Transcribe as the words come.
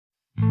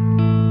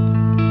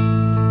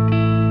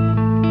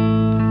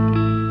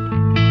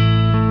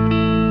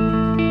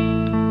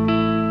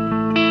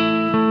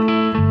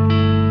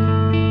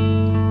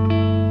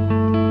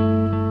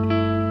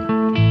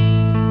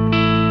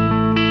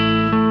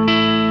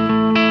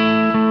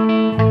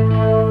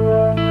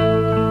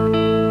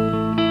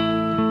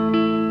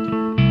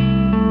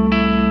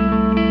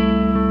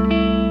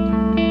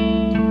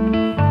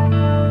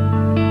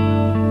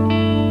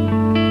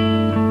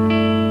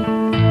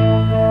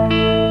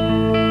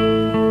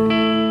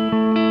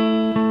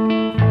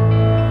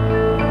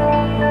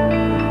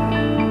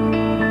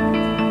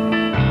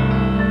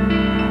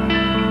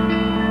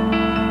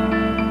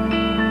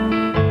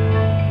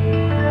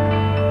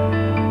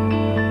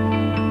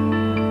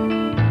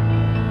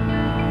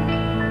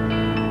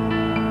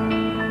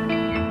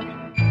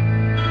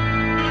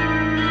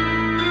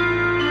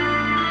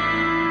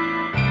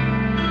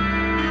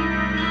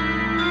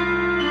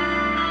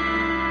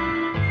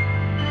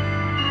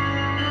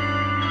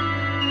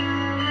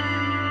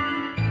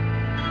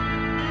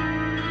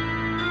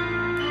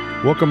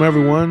Welcome,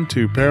 everyone,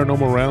 to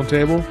Paranormal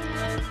Roundtable.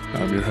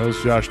 I'm your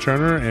host, Josh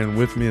Turner, and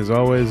with me, as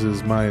always,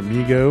 is my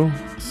amigo,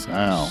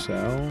 Sal.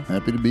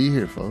 Happy to be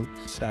here, folks.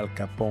 Sal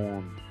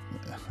Capone.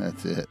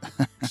 That's it.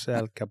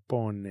 Sal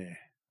Capone.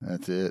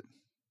 That's it.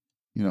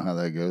 You know how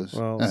that goes.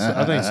 Well,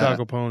 I think Sal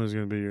Capone is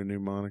going to be your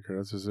new moniker.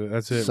 That's just it.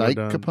 That's it. Psych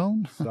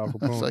Capone? Sal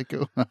Capone.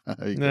 Psycho?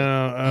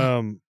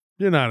 No,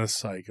 you're not a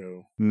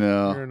psycho.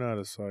 No. You're not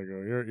a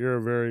psycho. You're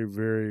a very,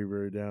 very,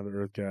 very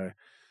down-to-earth guy.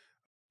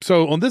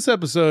 So on this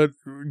episode,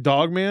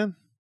 Dogman,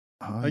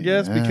 I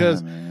guess,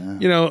 because,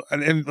 you know,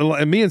 and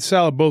me and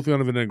Sal are both kind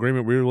of in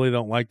agreement. We really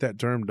don't like that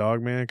term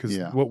Dogman because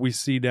what we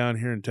see down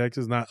here in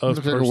Texas, not us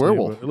personally, like a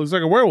werewolf. It looks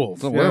like a werewolf.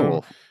 It's a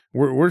werewolf.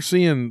 We're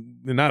seeing,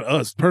 not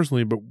us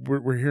personally, but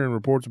we're hearing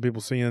reports of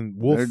people seeing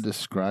wolf. They're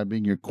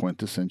describing your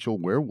quintessential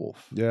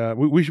werewolf. Yeah,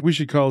 we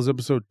should call this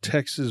episode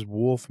Texas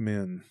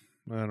Wolfmen.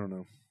 I don't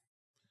know.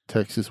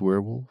 Texas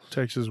werewolves?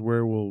 Texas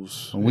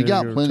werewolves. And we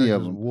got plenty Texas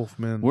of them.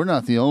 Wolfmen. We're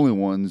not the only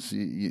ones,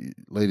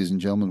 ladies and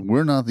gentlemen.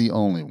 We're not the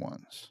only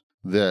ones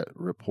that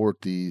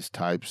report these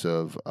types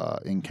of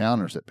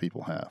encounters that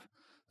people have.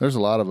 There's a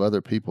lot of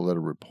other people that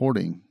are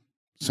reporting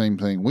same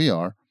thing we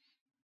are.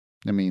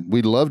 I mean,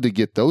 we'd love to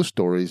get those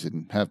stories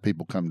and have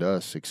people come to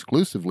us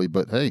exclusively,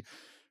 but hey,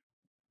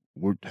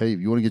 if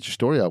you want to get your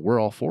story out, we're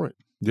all for it.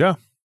 Yeah.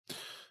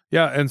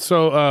 Yeah, and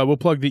so we'll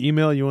plug the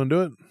email. You want to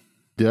do it?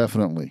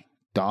 Definitely.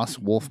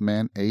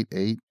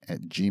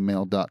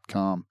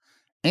 DosWolfman88@gmail.com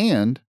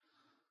and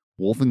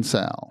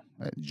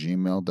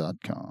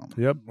wolfandsal@gmail.com.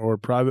 Yep, or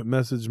private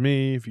message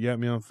me if you got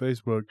me on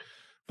Facebook.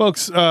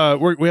 Folks,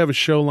 we have a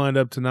show lined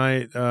up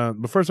tonight,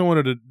 but first I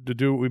wanted to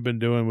do what we've been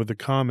doing with the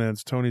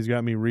comments. Tony's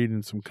got me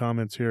reading some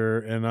comments here,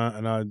 and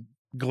I'm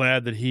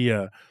glad that he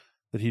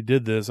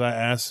did this. I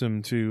asked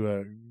him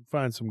to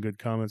find some good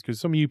comments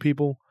because some of you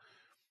people,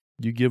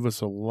 you give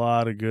us a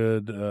lot of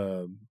good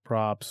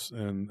props,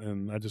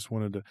 and I just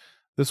wanted to.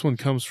 This one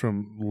comes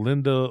from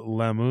Linda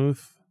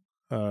Lamuth,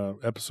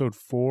 episode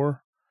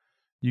 4.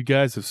 You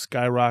guys have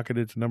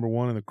skyrocketed to number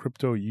 1 in the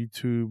crypto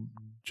YouTube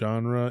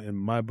genre in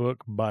my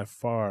book by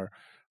far.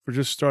 For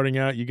just starting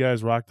out, you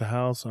guys rock the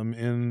house. I'm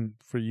in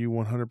for you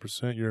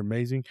 100%. You're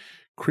amazing.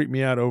 Creep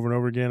me out over and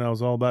over again. I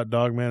was all about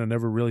Dogman. I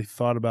never really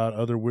thought about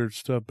other weird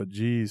stuff, but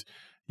geez,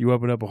 you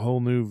opened up a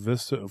whole new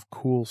vista of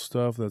cool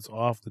stuff that's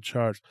off the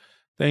charts.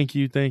 Thank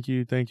you, thank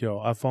you, thank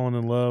y'all. I've fallen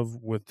in love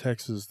with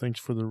Texas. Thanks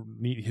for the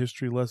neat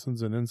history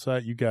lessons and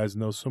insight. You guys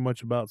know so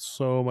much about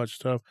so much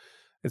stuff.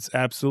 It's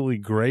absolutely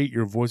great.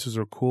 Your voices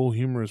are cool.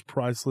 Humor is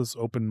priceless.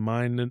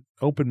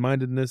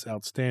 Open-mindedness,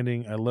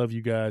 outstanding. I love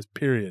you guys,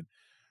 period.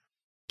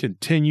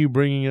 Continue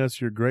bringing us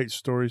your great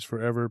stories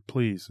forever,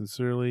 please.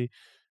 Sincerely,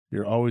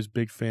 your always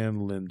big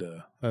fan,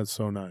 Linda. That's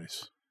so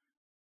nice.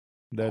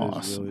 That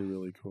is really,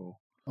 really cool.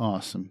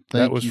 Awesome.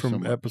 That was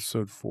from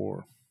episode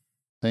 4.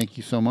 Thank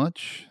you so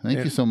much.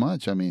 Thank you so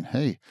much. I mean,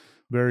 hey.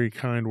 Very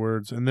kind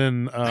words. And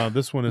then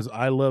this one is,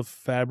 I love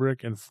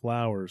fabric and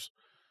flowers.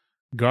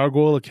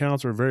 Gargoyle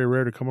accounts are very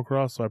rare to come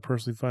across, so I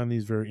personally find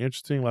these very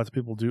interesting. Lots of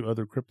people do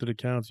other cryptid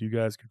accounts. You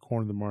guys could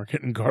corner the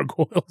market in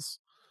gargoyles.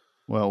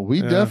 Well,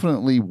 we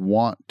definitely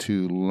want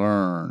to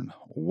learn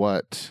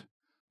what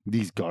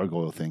these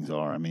gargoyle things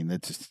are. I mean,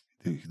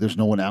 there's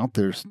no one out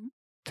there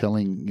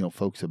telling,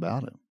 folks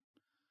about it.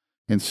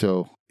 And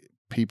so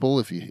people,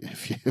 if you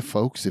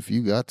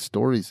got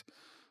stories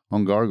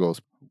on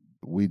gargoyles,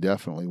 we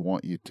definitely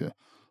want you to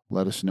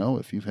let us know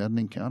if you've had an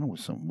encounter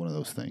with one of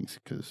those things,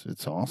 because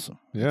it's awesome.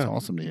 Yeah. It's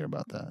awesome to hear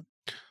about that.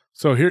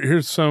 So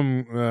here's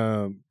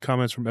some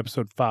comments from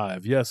episode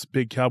 5. Yes,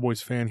 big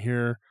Cowboys fan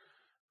here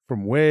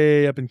from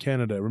way up in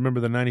Canada. Remember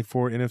the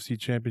 94 NFC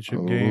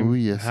Championship game?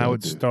 Yes, how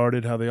it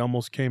started, how they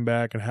almost came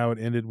back, and how it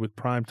ended with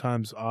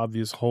Primetime's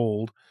obvious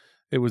hold.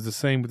 It was the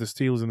same with the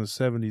Steelers in the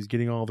 70s,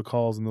 getting all the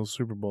calls in those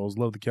Super Bowls.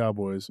 Love the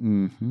Cowboys.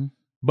 Mm-hmm.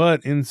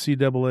 But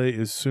NCAA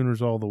is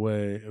Sooners all the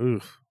way.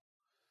 Oof.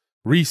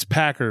 Reese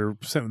Packer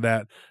sent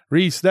that.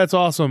 Reese, that's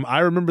awesome. I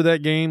remember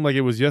that game like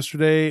it was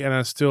yesterday, and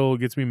it still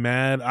gets me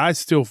mad. I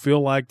still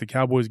feel like the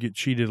Cowboys get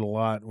cheated a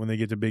lot when they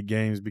get to big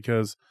games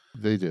because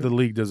they do. The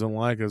league doesn't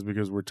like us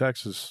because we're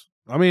Texas.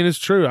 I mean, it's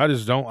true. I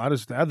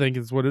think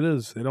it's what it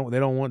is. They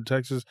don't want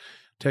Texas.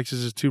 Texas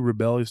is too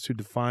rebellious, too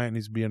defiant,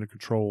 needs to be under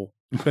control.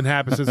 It's been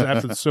happening since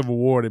after the Civil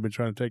War. They've been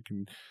trying to take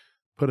and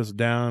put us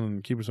down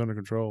and keep us under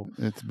control.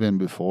 It's been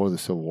before the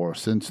Civil War,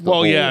 since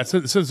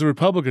the since the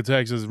Republic of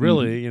Texas,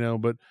 really,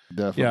 but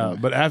definitely. Yeah,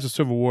 but after the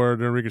Civil War,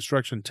 during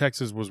Reconstruction,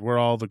 Texas was where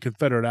all the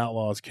Confederate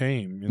outlaws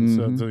came, and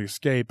so to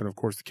escape, and of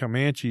course the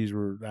Comanches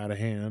were out of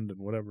hand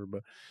and whatever.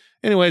 But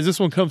anyways, this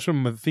one comes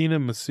from Athena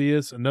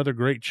Macias, another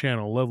great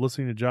channel. Love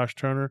listening to Josh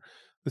Turner.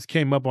 This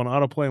came up on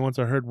autoplay. Once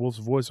I heard Wolf's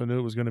voice, I knew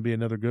it was going to be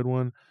another good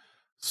one.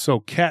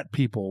 So, Cat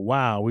People,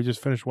 wow, we just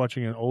finished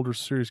watching an older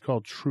series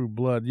called True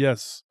Blood.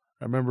 Yes,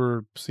 I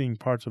remember seeing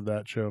parts of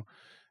that show.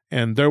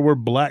 And there were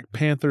Black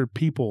Panther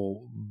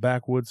people,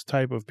 backwoods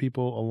type of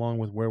people, along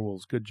with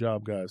werewolves. Good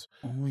job, guys.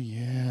 Oh,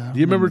 yeah. Do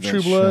you remember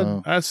True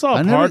Blood? Show. I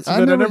saw parts of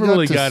it. I never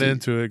really got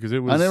into it because it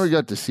was. I never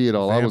got to see it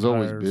all. Vampires. I was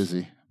always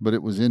busy. But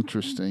it was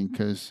interesting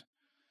because,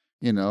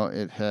 You know,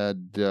 it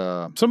had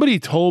Somebody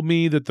told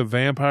me that the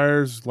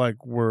vampires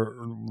were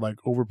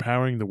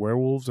overpowering the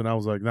werewolves, and I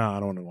was like, nah, I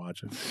don't want to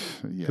watch it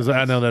because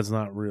I know that's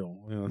not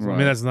real. You know, right. I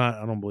mean, that's not.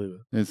 I don't believe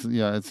it.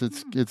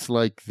 It's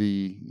like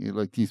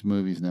these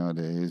movies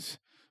nowadays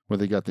where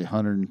they got the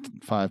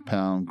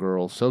 105-pound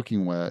girl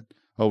soaking wet,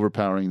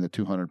 overpowering the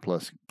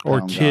 200+ or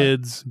pound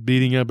kids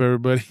beating up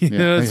everybody.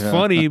 It's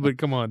funny, but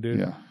come on, dude.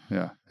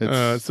 Yeah.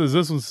 It says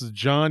this one says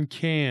John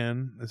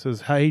Can. It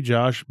says, "Hey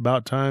Josh,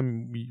 about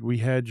time we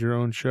had your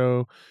own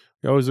show.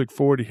 We always look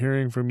forward to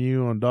hearing from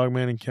you on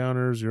Dogman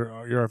Encounters.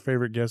 You're our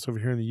favorite guest over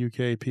here in the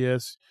UK.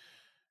 P.S.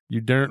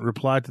 You daren't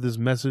reply to this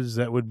message.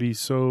 That would be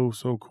so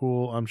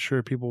cool. I'm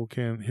sure people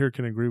can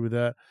agree with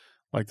that.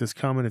 Like this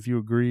comment, if you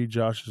agree,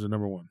 Josh is the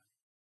number one."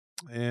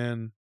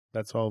 And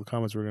that's all the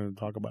comments we're going to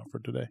talk about for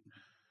today.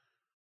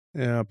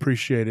 Yeah,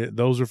 appreciate it.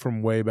 Those are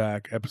from way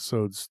back,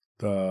 episodes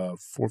 4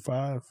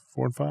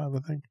 and 5, I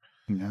think.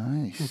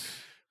 Nice.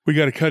 We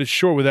got to cut it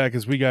short with that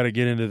because we got to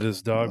get into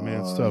this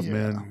Dogman stuff,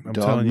 man. I'm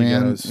telling you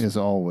guys, is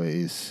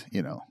always,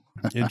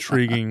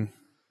 intriguing.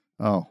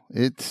 Oh,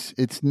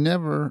 it's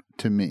never,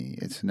 to me,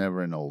 it's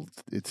never one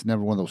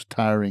of those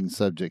tiring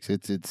subjects.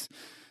 It's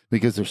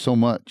because there's so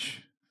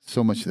much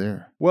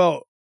there.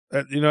 Well,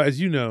 as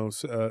you know,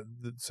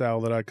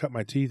 Sal, that I cut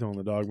my teeth on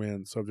the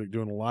Dogman subject,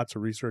 doing lots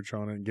of research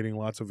on it and getting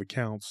lots of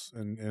accounts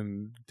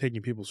and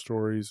taking people's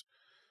stories,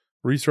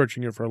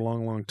 researching it for a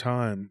long, long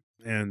time.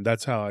 And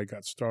that's how I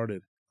got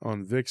started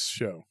on Vic's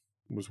show,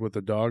 was with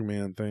the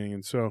Dogman thing.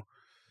 And so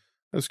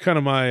that's kind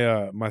of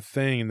my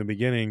thing in the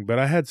beginning. But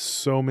I had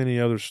so many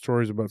other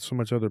stories about so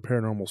much other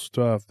paranormal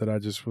stuff that I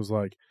just was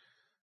like,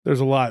 there's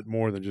a lot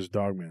more than just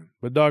Dogman.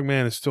 But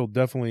Dogman is still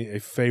definitely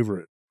a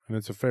favorite, and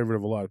it's a favorite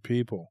of a lot of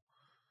people.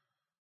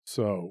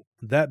 So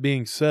that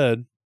being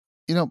said,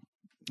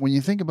 when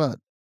you think about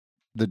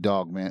the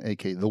Dogman,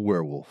 aka the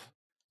werewolf,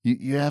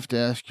 you have to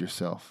ask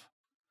yourself,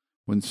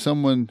 when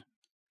someone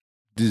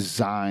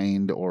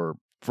designed or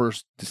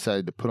first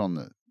decided to put on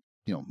the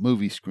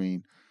movie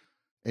screen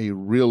a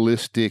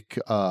realistic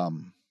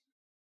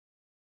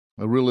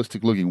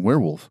looking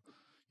werewolf,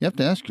 you have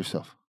to ask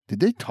yourself, did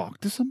they talk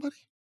to somebody?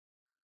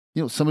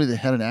 Somebody that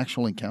had an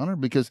actual encounter,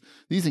 because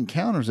these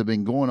encounters have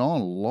been going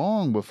on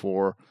long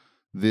before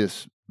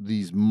these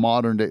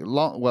modern day.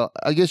 Well,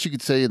 I guess you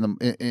could say in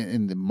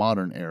the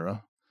modern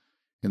era,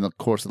 in the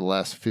course of the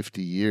last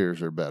 50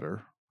 years or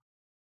better.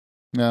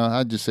 No,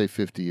 I'd just say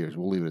 50 years.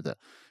 We'll leave it at that.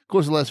 Of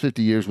course, the last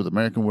 50 years with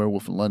American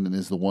Werewolf in London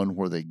is the one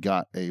where they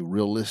got a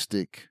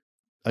realistic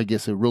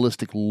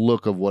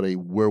look of what a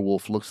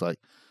werewolf looks like.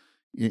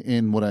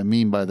 And what I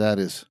mean by that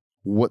is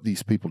what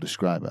these people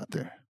describe out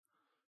there.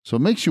 So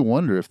it makes you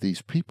wonder if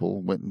these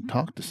people went and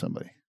talked to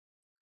somebody,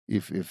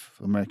 if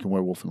American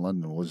Werewolf in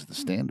London was the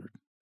standard.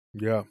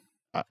 Yeah.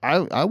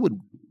 I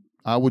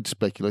would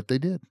speculate they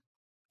did.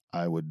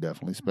 I would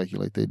definitely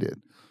speculate they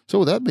did. So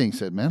with that being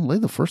said, man, lay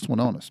the first one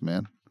on us,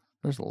 man.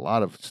 There's a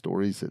lot of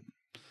stories that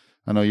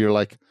I know you're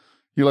like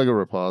a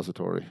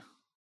repository.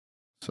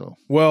 So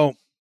well,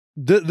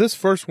 this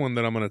first one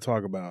that I'm going to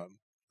talk about,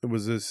 it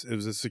was a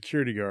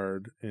security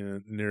guard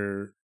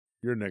near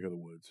your neck of the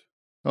woods.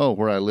 Oh,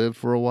 where I lived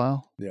for a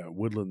while? Yeah,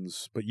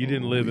 Woodlands. But you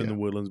didn't live in the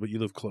Woodlands, but you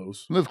live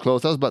close. Live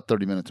close. I was about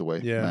 30 minutes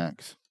away,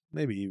 max.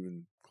 Maybe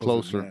even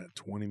closer.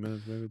 20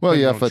 minutes, maybe. Well,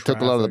 yeah, if I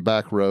took a lot of the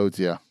back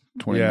roads,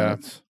 20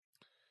 minutes.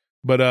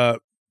 But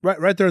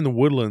right there in the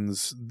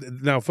Woodlands.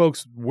 Now,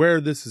 folks,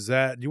 where this is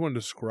at, do you want to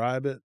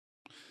describe it?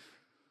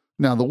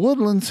 Now, the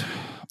Woodlands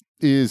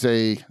is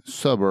a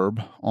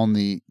suburb on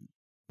the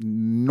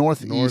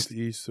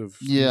northeast of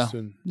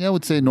Houston. Yeah, I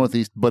would say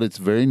northeast, but it's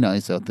very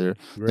nice out there.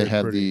 They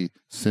have the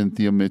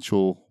Cynthia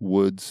Mitchell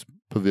Woods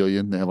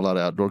Pavilion. They have a lot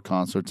of outdoor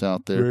concerts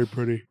out there. Very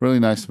pretty. Really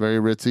nice, very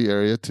ritzy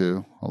area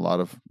too.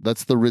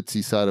 That's the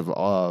ritzy side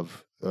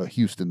of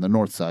Houston, the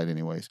north side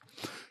anyways.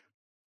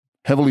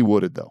 Heavily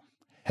wooded though.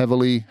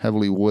 Heavily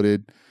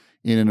wooded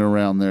in and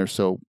around there.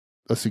 So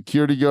a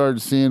security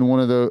guard seeing one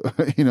of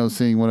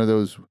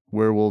those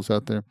werewolves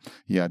out there,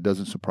 it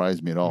doesn't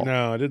surprise me at all.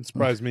 No, it didn't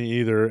surprise me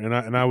either.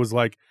 And I was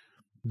like,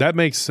 that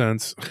makes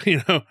sense,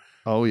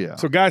 Oh yeah.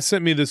 So guy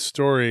sent me this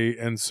story,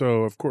 and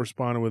so I've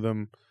corresponded with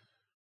him.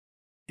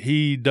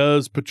 He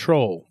does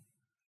patrol.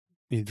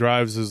 He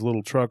drives his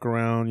little truck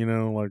around,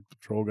 like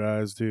patrol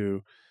guys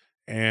do.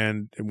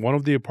 And in one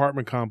of the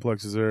apartment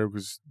complexes there,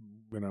 because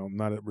I'm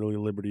not at really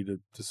liberty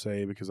to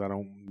say, because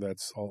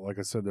that's all, like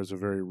I said, there's a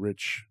very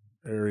rich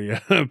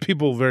area.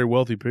 Very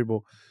wealthy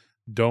people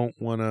don't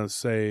want to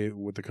say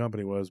what the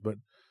company was. But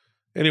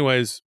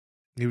anyways,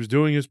 he was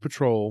doing his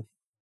patrol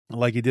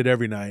like he did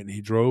every night. And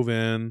he drove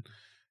in,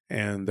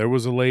 and there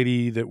was a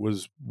lady that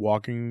was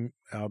walking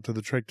out to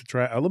the track.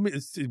 Let me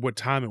see what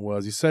time it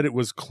was. He said it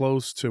was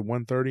close to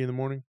 1:30 in the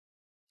morning.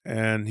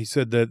 And he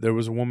said that there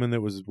was a woman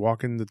that was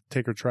walking to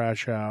take her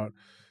trash out.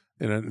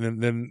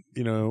 And then,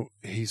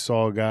 he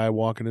saw a guy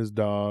walking his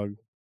dog,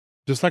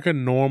 just like a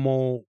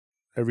normal,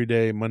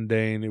 everyday,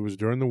 mundane. It was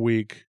during the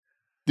week.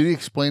 Did he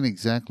explain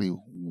exactly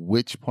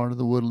which part of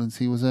the Woodlands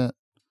he was at?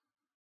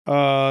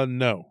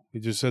 No. He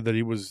just said that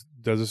he was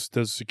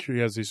he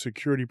has a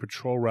security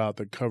patrol route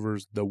that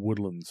covers the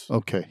Woodlands.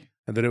 Okay.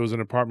 And that it was an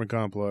apartment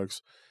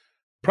complex.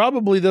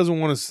 Probably doesn't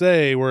want to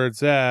say where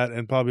it's at,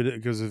 and probably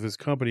because of his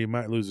company, he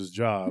might lose his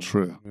job.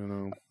 True. You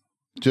know,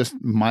 just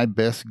my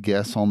best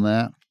guess on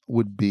that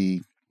would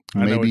be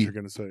I know what maybe you're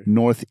going to say.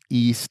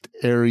 Northeast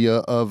area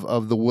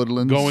of the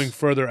Woodlands, Going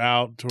further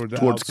out towards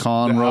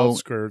Conroe, the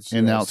outskirts,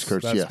 in the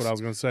outskirts. That's yes, what I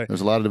was going to say. There's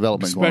a lot of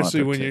development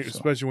especially going on out there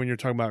especially when you're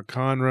talking about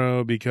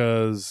Conroe,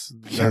 because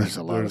there's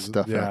a lot of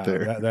stuff out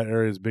there. That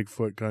area is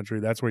Bigfoot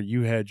country. That's where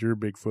you had your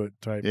Bigfoot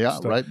type. Yeah,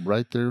 stuff.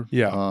 right there.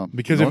 Yeah,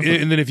 because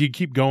and then if you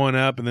keep going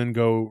up and then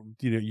go,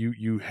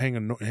 you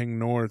hang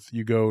north,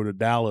 you go to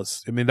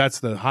Dallas. I mean,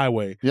 that's the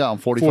highway. Yeah, on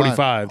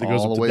 45 that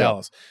goes up to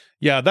Dallas. Up.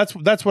 Yeah,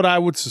 that's what I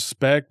would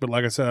suspect. But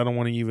like I said, I don't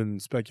want to even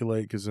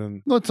speculate because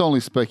then it's only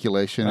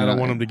speculation. I don't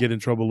want him to get in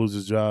trouble, lose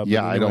his job.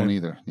 Yeah, anyway. I don't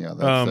either. Yeah,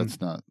 that's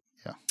not.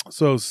 Yeah.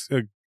 So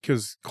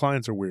because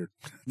clients are weird,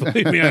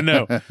 believe me, I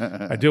know.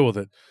 I deal with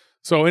it.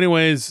 So,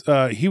 anyways,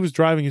 he was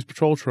driving his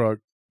patrol truck.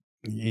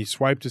 He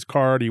swiped his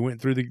card. He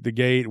went through the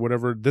gate.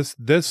 Whatever.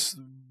 This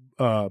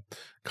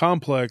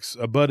complex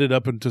abutted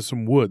up into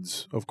some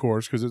woods, of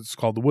course, because it's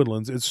called the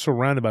Woodlands. It's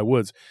surrounded by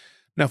woods.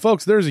 Now,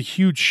 folks, there's a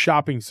huge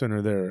shopping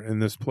center there in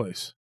this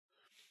place,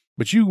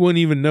 but you wouldn't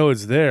even know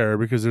it's there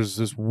because there's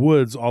this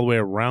woods all the way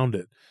around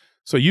it.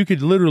 So you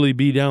could literally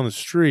be down the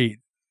street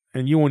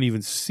and you won't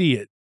even see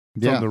it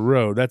from the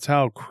road. That's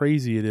how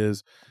crazy it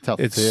is.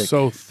 It's thick.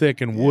 So thick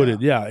and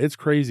wooded. Yeah, it's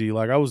crazy.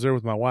 Like I was there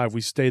with my wife.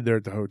 We stayed there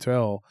at the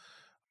hotel.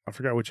 I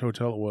forgot which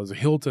hotel it was. A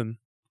Hilton.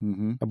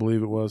 Mm-hmm. I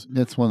believe it was.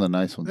 It's one of the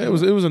nice ones. It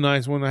was a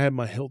nice one. I had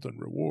my Hilton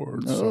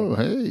rewards. Oh,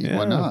 hey, yeah.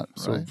 Why not?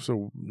 Right.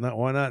 So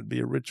why not be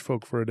a rich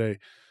folk for a day?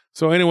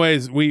 So,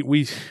 anyways,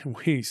 we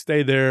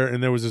stayed there,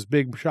 and there was this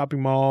big shopping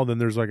mall. Then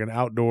there's like an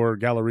outdoor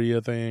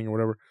Galleria thing or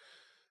whatever.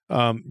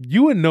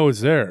 You wouldn't know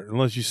it's there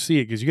unless you see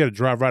it because you got to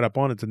drive right up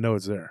on it to know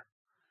it's there.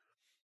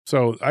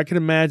 So I can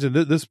imagine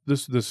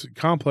this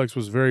complex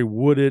was very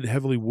wooded,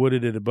 heavily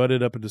wooded. It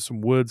abutted up into some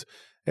woods.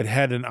 It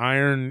had an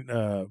iron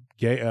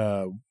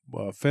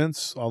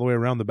fence all the way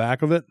around the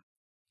back of it.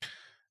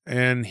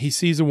 And he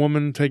sees a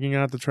woman taking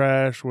out the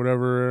trash,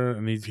 whatever,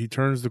 and he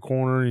turns the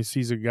corner and he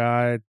sees a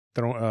guy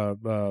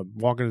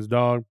walking his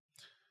dog.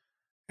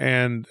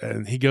 And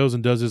he goes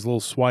and does his little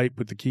swipe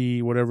with the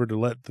key, whatever, to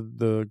let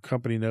the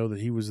company know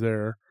that he was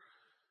there.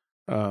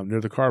 Near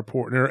a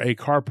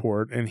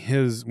carport,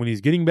 and when he's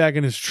getting back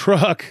in his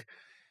truck,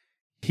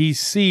 he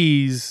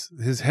sees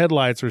his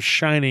headlights are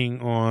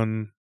shining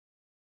on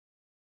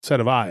a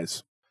set of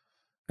eyes,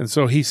 and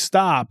so he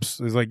stops.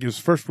 It's like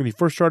when he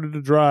first started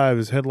to drive,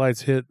 his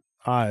headlights hit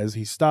eyes.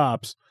 He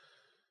stops,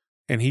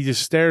 and he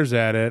just stares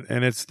at it,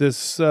 and it's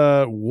this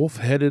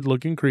wolf-headed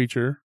looking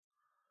creature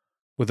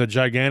with a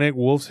gigantic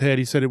wolf's head.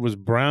 He said it was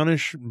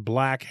brownish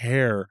black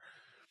hair.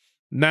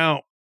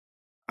 Now,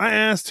 I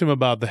asked him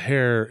about the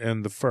hair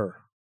and the fur,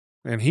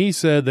 and he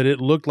said that it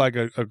looked like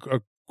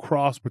a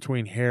cross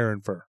between hair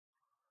and fur.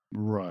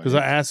 Right. Because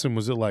I asked him,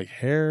 was it like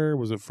hair?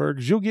 Was it fur?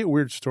 Because you'll get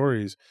weird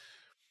stories.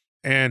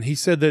 And he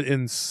said that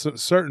in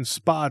certain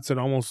spots, it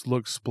almost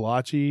looked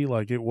splotchy,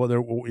 like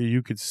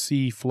you could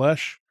see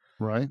flesh.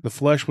 Right. The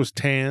flesh was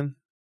tan.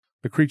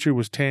 The creature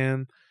was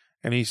tan.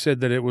 And he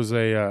said that it was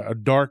a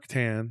dark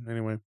tan.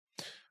 Anyway,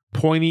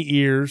 pointy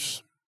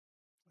ears,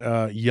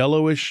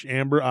 yellowish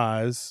amber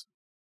eyes,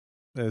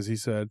 as he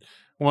said.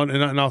 Well,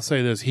 and I'll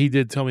say this. He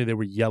did tell me they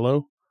were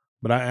yellow,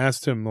 but I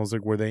asked him, I was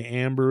like, were they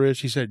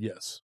amberish? He said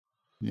yes.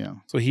 Yeah.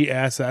 So he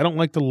asked that. I don't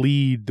like to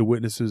lead the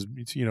witnesses,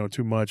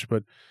 too much,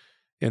 but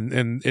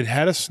and it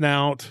had a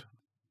snout,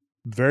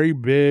 very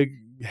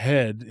big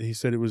head. He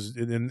said it was,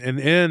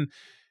 and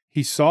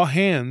he saw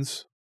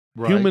hands,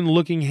 right,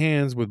 human-looking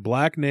hands with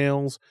black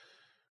nails,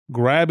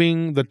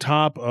 grabbing the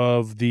top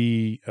of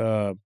the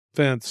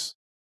fence,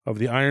 of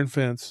the iron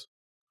fence,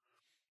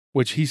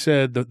 which he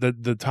said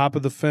the top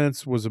of the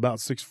fence was about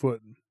 6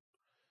 foot.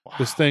 Wow.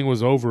 This thing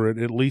was over it,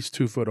 at least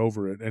 2 foot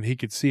over it, and he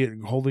could see it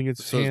holding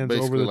its hands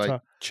over the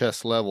top.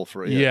 Chest level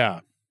for it. Yeah.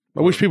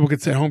 I wish people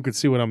at home could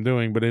see what I'm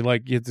doing, but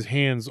it gets his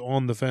hands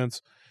on the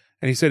fence.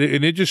 And he said,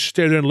 and it just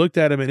stared there and looked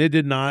at him, and it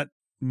did not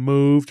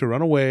move to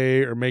run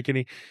away or make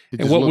any. It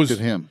just looked at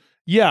him.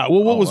 Yeah.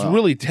 Well, what was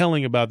really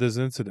telling about this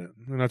incident,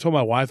 and I told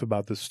my wife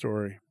about this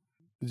story,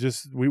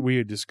 we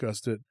had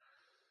discussed it,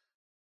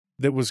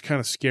 that was kind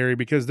of scary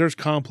because there's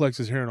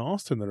complexes here in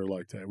Austin that are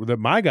like that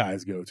my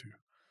guys go to.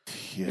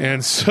 Yeah.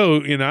 And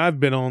so, I've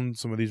been on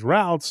some of these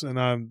routes, and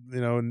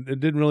and I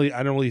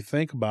don't really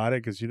think about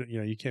it because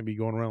you can't be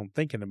going around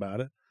thinking about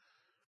it.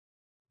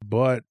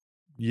 But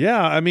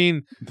yeah, I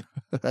mean,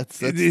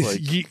 that's like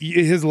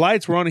his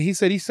lights were on, and he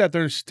said he sat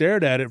there and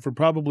stared at it for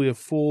probably a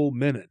full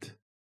minute.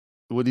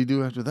 What did he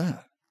do after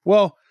that?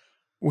 Well,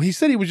 he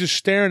said he was just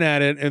staring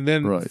at it, and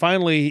then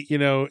finally,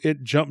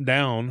 it jumped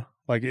down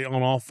like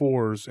on all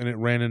fours, and it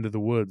ran into the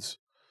woods.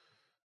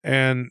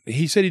 And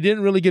he said he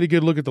didn't really get a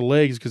good look at the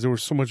legs because there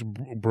was so much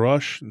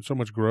brush and so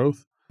much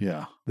growth.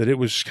 Yeah. That it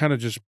was kind of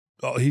just,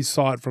 he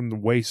saw it from the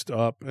waist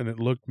up, and it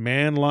looked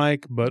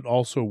man-like, but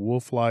also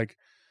wolf-like.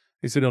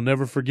 He said he'll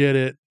never forget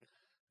it.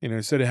 You know,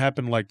 he said it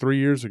happened like 3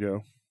 years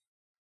ago.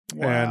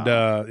 Wow. And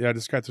I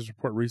just got this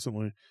report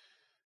recently.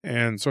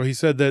 And so he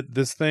said that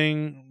this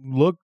thing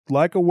looked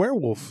like a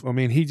werewolf. I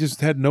mean, he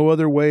just had no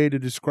other way to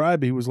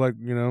describe it. He was like,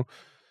 you know,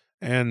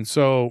 and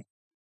so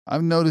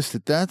I've noticed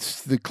that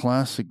that's the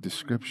classic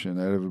description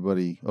that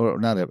everybody, or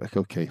not,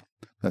 okay,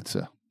 that's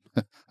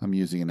I'm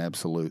using an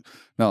absolute.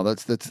 No,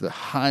 that's the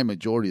high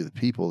majority of the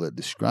people that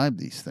describe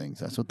these things.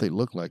 That's what they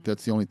look like.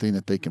 That's the only thing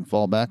that they can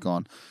fall back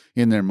on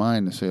in their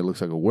mind to say it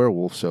looks like a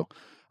werewolf. So,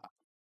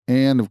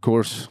 and of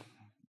course,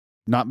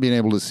 not being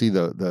able to see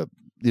the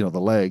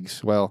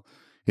legs. Well,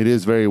 it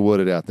is very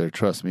wooded out there.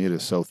 Trust me, it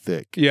is so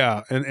thick.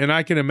 Yeah, and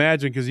I can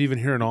imagine because even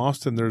here in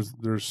Austin, there's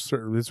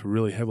certain, it's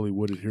really heavily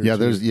wooded here. Yeah,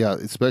 too.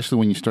 especially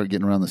when you start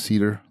getting around the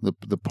cedar,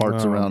 the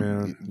parts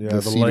around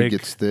the cedar lake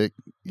gets thick.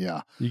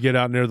 Yeah, you get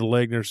out near the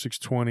lake near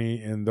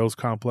 620 and those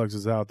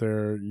complexes out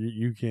there,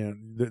 you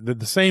can't.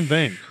 The same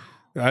thing.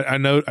 I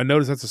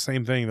noticed that's the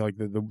same thing. Like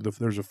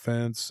there's a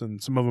fence,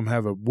 and some of them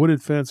have a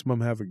wooded fence, some of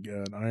them have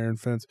an iron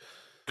fence.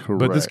 correct.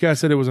 But this guy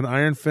said it was an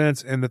iron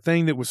fence, and the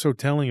thing that was so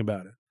telling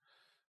about it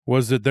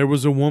was that there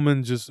was a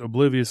woman just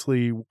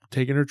obliviously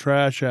taking her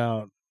trash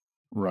out,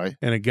 right,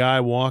 and a guy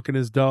walking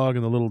his dog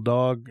in the little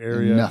dog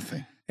area.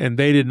 Nothing. And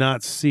they did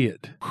not see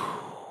it.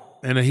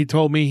 And he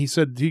told me, he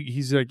said,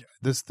 he's like,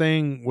 this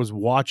thing was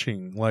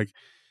watching. Like,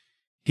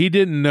 he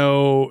didn't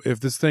know if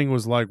this thing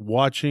was like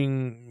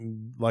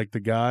watching like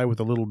the guy with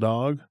the little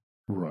dog.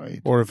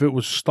 Right. Or if it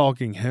was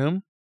stalking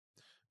him.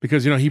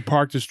 Because, you know, he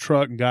parked his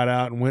truck and got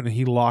out and went and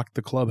he locked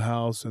the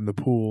clubhouse and the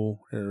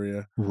pool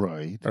area.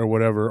 Right. Or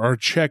whatever. Or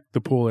checked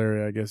the pool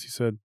area, I guess he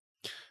said.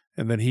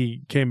 And then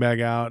he came back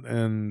out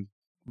and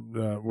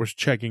was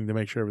checking to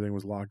make sure everything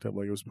was locked up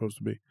like it was supposed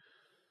to be.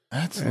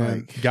 That's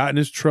and like... Got in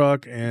his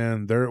truck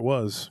and there it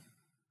was.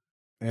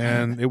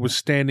 And it was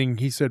standing,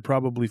 he said,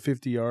 probably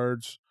 50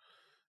 yards.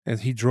 And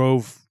he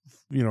drove,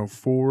 you know,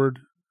 forward,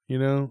 you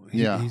know.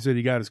 He said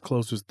he got as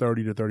close as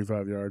 30 to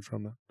 35 yards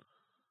from it.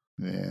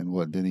 And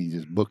what, then he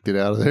just booked it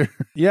out of there?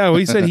 Yeah, well,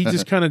 he said he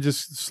just kind of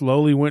just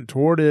slowly went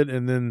toward it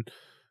and then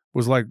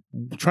was like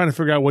trying to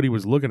figure out what he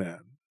was looking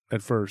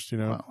at first, you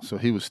know. Wow. So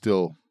he was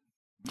still,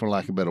 for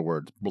lack of better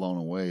words, blown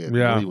away at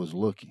where he was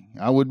looking.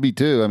 I would be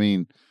too. I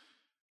mean,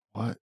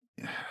 what?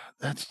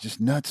 That's just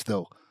nuts,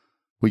 though.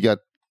 We got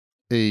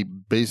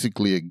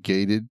basically a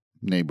gated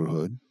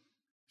neighborhood.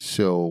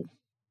 So,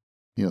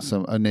 you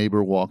know, a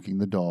neighbor walking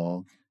the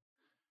dog.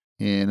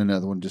 And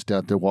another one just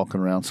out there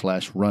walking around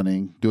 /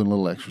 running, doing a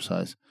little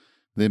exercise.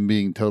 Them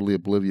being totally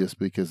oblivious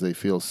because they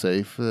feel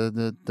safe.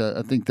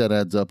 I think that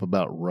adds up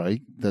about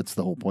right. That's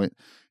the whole point.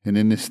 And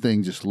then this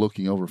thing just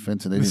looking over a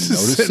fence and they didn't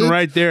notice sitting it.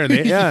 right there,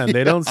 and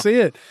they don't see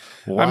it.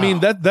 Wow. I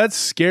mean, that's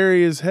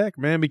scary as heck,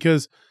 man,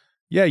 because,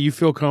 yeah, you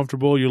feel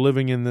comfortable. You're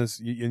living in this,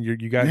 and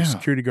you got a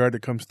security guard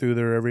that comes through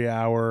there every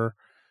hour.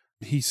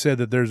 He said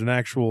that there's an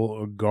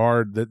actual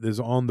guard that is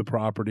on the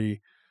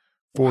property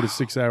 4 to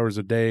 6 hours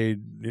a day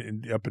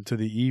up until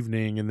the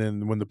evening, and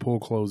then when the pool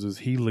closes,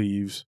 he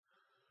leaves.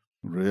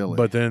 Really?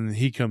 But then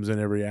he comes in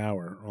every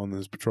hour on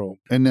his patrol.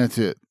 And that's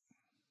it?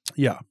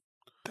 Yeah.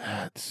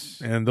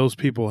 That's... And those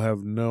people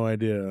have no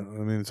idea. I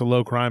mean, it's a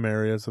low crime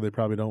area, so they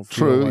probably don't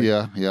feel True, like,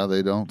 yeah,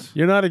 they don't.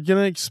 You're not going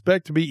to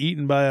expect to be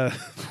eaten by a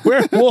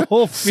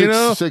werewolf, you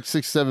know?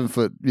 6, 7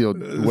 foot,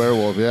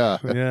 werewolf, yeah.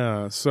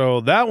 Yeah,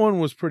 so that one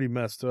was pretty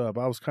messed up.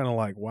 I was kind of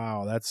like,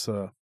 wow, that's...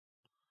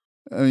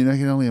 I mean, I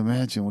can only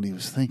imagine what he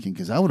was thinking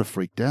because I would have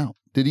freaked out.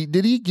 Did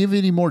he give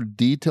any more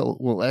detail?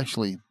 Well,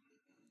 actually,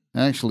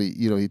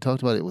 he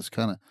talked about it was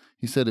kind of.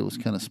 He said it was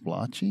kind of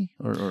splotchy,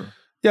 or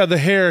yeah, the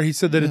hair. He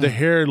said that the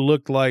hair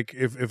looked like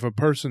if a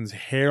person's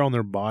hair on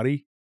their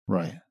body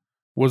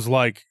was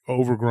like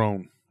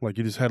overgrown, like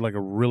you just had like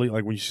a really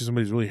like when you see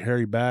somebody's really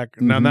hairy back.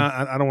 Mm-hmm. Now,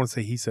 I don't want to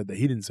say he said that.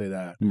 He didn't say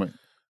that. Right.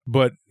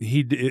 But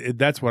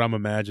that's what I'm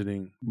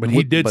imagining. But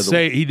he did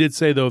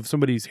say though if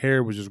somebody's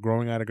hair was just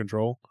growing out of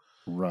control.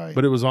 Right.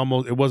 But it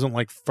wasn't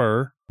like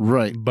fur.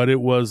 Right. But it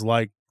was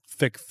like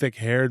thick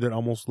hair that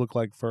almost looked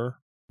like fur.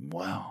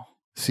 Wow.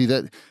 See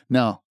that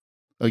now,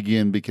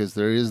 again, because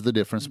there is the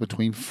difference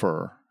between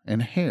fur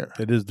and hair.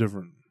 It is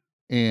different.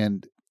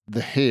 And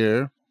the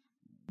hair,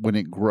 when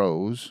it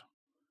grows,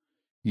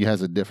 it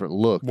has a different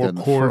look more than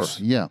the coarse.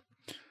 fur. Yeah.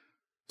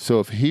 So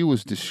if he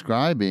was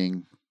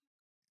describing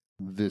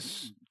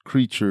this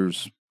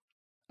creature's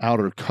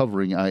outer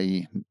covering,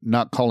 i.e.,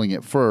 not calling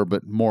it fur,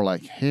 but more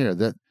like hair,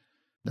 that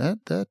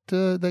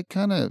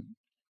kind of,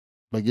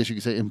 I guess you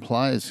could say,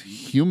 implies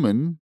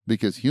human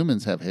because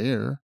humans have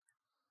hair.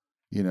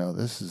 You know,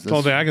 this is the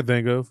only thing I could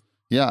think of.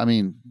 Yeah, I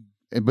mean,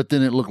 but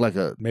then it looked like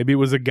maybe it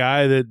was a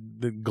guy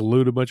that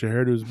glued a bunch of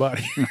hair to his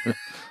body.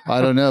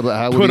 I don't know, but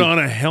how would put on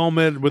a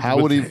helmet with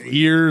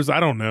ears? I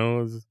don't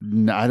know.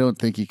 No, I don't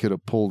think he could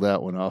have pulled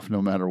that one off,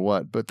 no matter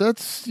what. But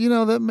that's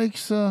that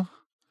makes it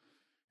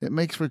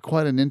makes for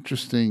quite an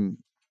interesting.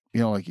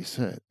 Like you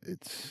said,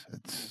 it's.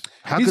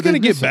 He's going to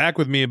get back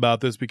with me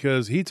about this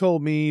because he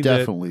told me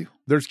definitely that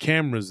there's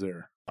cameras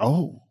there.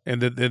 Oh,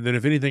 and that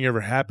if anything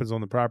ever happens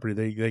on the property,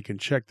 they can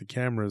check the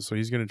cameras. So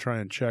he's going to try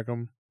and check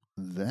them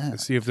and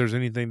see if there's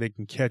anything they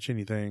can catch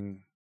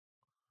anything.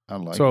 I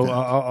like so that.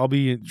 I'll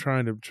be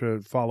trying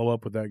to follow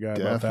up with that guy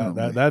about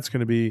that. That's going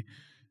to be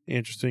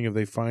interesting if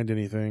they find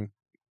anything.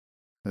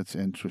 That's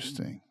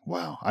interesting.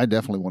 Wow, I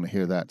definitely want to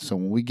hear that. So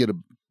when we get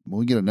an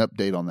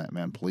update on that,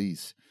 man,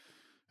 please.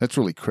 That's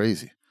really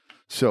crazy.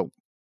 So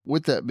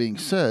with that being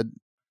said,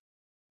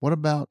 what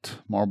about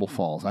Marble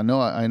Falls? I know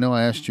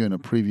I asked you in a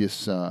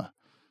previous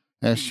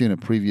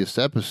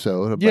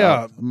episode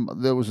about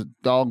there was a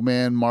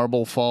Dogman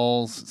Marble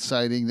Falls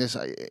sighting.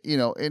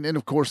 And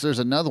of course there's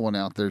another one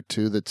out there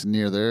too that's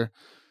near there,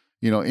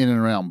 in and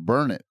around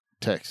Burnett,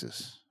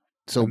 Texas.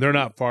 So and they're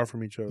not far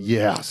from each other.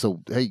 Yeah.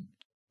 So hey,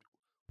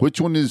 which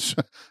one is?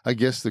 I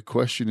guess the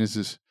question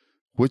is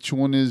which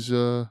one is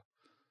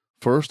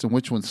first and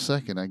which one's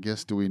second? I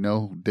guess, do we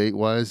know date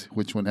wise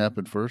which one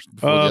happened first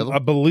before the other one? I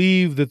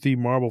believe that the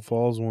Marble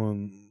Falls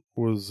one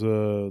was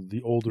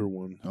the older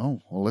one. Oh,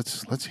 well,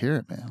 let's hear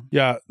it, man.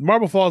 Yeah,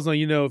 Marble Falls. Now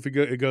if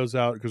it goes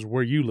out because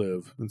where you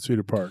live in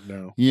Cedar Park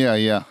now.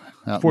 Yeah.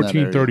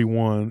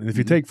 1431. And if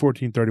you take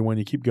 1431,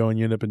 you keep going,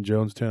 you end up in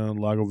Jonestown,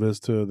 Lago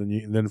Vista.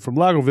 Then from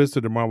Lago Vista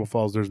to Marble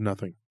Falls, there's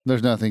nothing.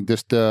 There's nothing.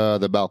 Just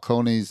the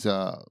Balcones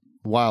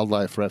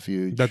Wildlife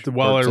Refuge. That the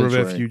Wildlife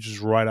Refuge is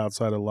right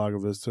outside of Lago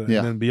Vista. Yeah.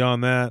 And then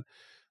beyond that,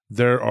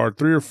 there are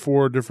 3 or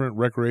 4 different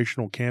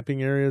recreational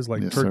camping areas,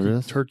 like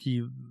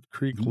Turkey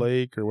Creek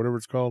Lake or whatever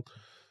it's called.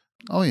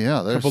 Oh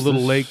yeah, there's a couple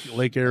little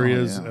lake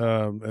areas,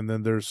 and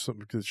then there's some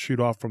to shoot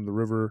off from the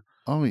river.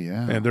 Oh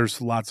yeah, and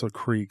there's lots of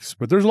creeks,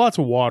 but there's lots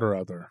of water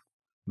out there.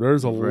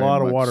 There's a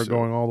lot of water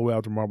going all the way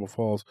out to Marble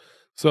Falls.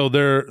 So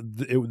there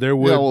would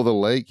the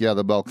lake,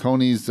 the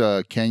Balcones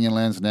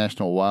Canyonlands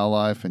National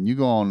Wildlife, and you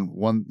go on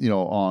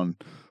on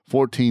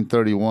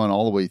 1431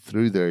 all the way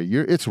through there.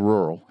 It's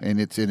rural, and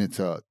it's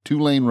a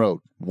 2-lane road,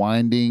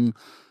 winding.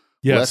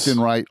 Left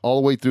and right, all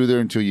the way through there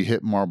until you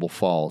hit Marble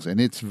Falls. And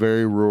it's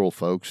very rural,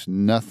 folks.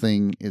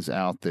 Nothing is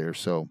out there.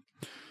 So,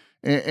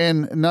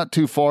 and not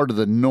too far to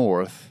the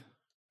north,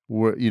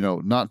 when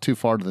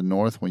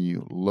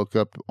you look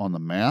up on the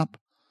map,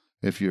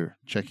 if you're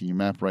checking your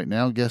map right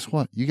now, guess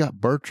what? You got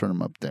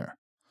Bertram up there.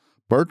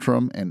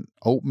 Bertram and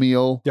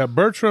Oatmeal. Yeah,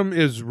 Bertram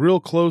is real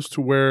close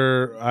to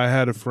where I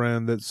had a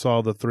friend that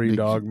saw the 3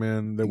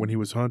 dogmen when he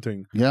was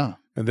hunting. Yeah.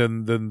 And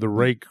then the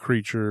rake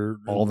creature.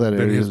 All that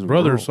area. His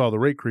brother saw the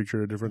rake creature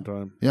at a different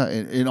time. Yeah,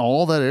 in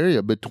all that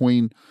area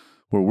between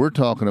where we're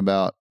talking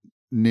about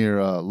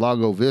near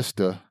Lago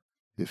Vista,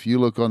 if you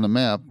look on the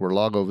map where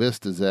Lago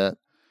Vista's at,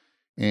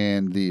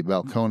 and the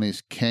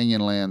Balcones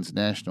Canyonlands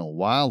National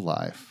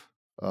Wildlife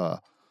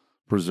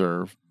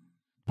Preserve,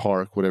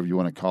 Park, whatever you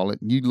want to call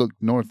it, and you look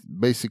north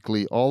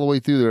basically all the way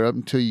through there up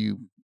until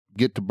you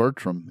get to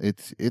Bertram.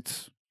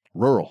 It's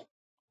rural,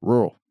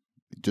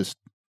 just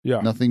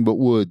nothing but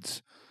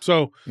woods.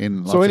 So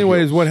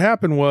anyways, what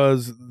happened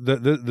was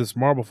that this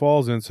Marble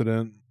Falls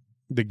incident,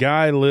 the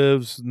guy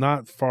lives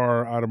not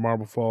far out of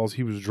Marble Falls.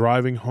 He was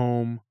driving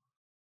home,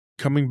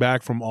 coming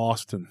back from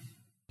Austin.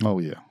 Oh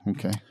yeah,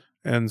 okay.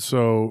 And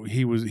so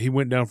he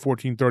went down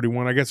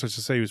 1431. I guess I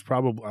should say he was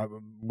probably, I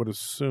would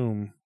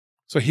assume.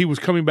 So he was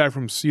coming back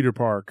from Cedar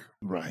Park.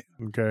 Right.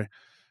 Okay.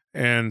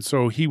 And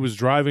so he was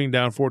driving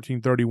down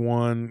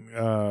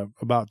 1431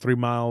 about 3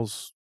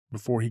 miles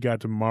before he got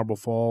to Marble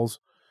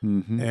Falls.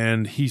 Mm-hmm.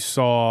 And he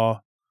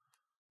saw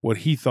what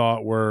he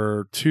thought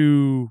were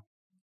 2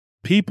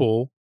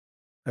 people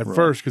at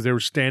first, because they were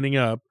standing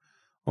up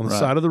on the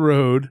side of the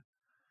road.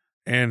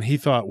 And he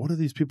thought, what are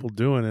these people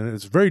doing? And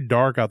it's very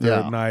dark out there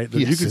at night.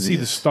 You can see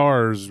the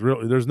stars.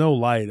 Really, there's no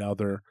light out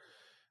there.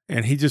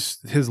 And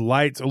his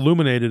lights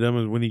illuminated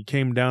him when he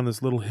came down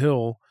this little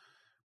hill,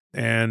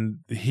 and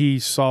he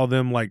saw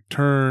them like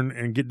turn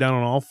and get down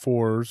on all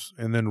 4s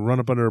and then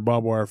run up under a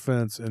barbed wire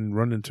fence and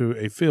run into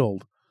a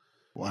field.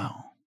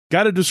 Wow.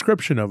 Got a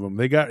description of them.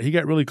 He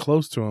got really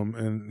close to them,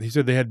 and he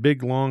said they had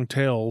big long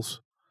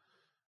tails,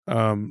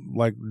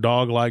 like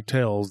dog-like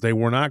tails. They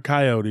were not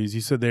coyotes.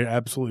 He said they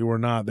absolutely were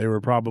not. They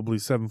were probably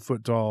 7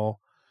 foot tall.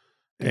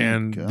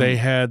 And they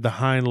had the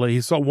hind leg. He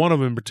saw one of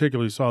them in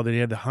particular. He saw that he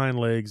had the hind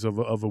legs of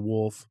a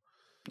wolf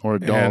or a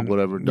dog,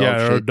 whatever.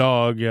 Or a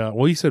dog. Yeah.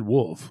 Well, he said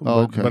wolf.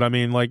 Okay. But I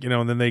mean,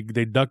 and then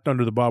they ducked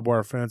under the barbed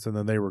wire fence, and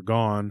then they were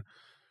gone.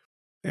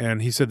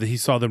 And he said that he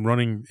saw them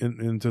running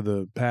into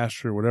the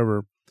pasture, or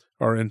whatever,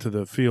 or into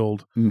the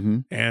field,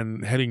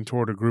 and heading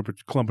toward a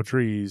clump of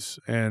trees.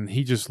 And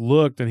he just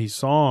looked, and he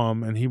saw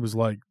them, and he was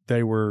like,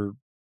 they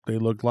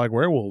looked like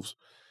werewolves.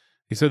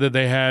 He said that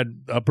they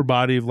had upper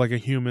body of like a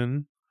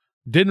human.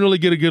 Didn't really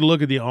get a good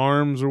look at the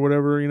arms or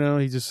whatever,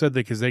 He just said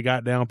that because they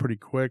got down pretty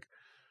quick,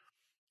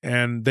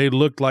 and they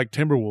looked like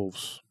timber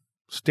wolves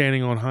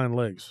standing on hind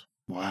legs.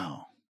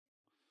 Wow.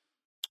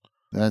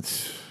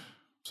 That's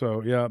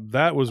so. Yeah,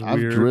 that was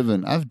weird.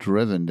 I've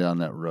driven down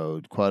that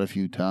road quite a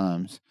few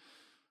times.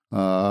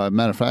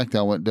 Matter of fact,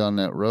 I went down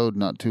that road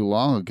not too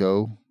long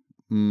ago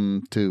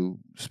to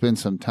spend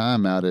some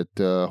time out at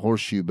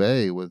Horseshoe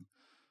Bay with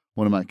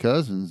one of my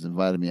cousins.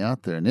 Invited me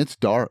out there, and it's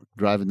dark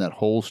driving that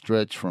whole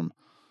stretch from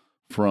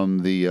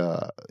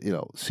the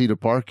Cedar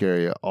Park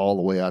area all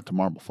the way out to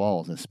Marble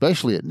Falls, and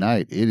especially at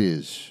night. It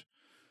is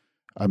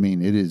I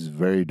mean, it is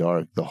very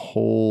dark. The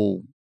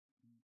whole,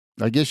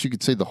 I guess you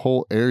could say the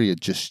whole area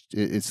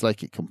it's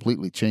like it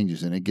completely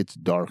changes and it gets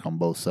dark on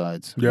both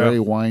sides. Yeah. Very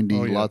windy,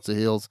 Oh, yeah. lots of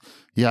hills.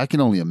 Yeah, I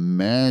can only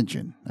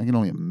imagine.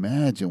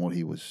 What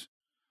he was.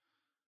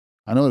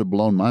 I know it would have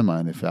blown my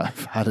mind if I'd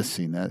have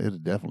seen that. It would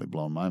have definitely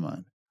blown my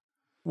mind.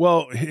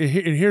 Well,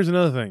 and here's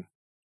another thing.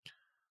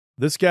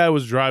 This guy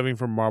was driving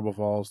from Marble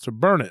Falls to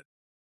Burnett.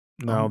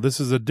 Now, this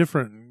is a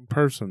different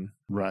person.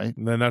 Right.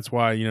 And then that's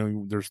why,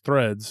 there's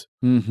threads.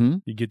 Mm-hmm.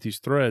 You get these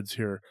threads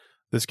here.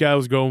 This guy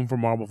was going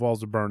from Marble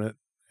Falls to Burnett,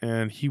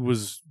 and he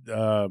was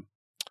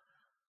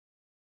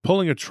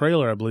pulling a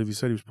trailer, I believe. He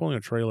said he was pulling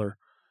a trailer,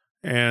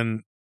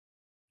 and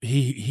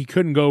he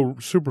couldn't go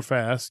super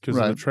fast because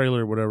of the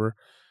trailer or whatever,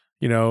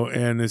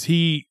 and as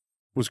he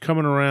was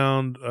coming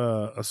around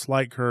a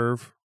slight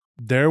curve,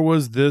 there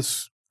was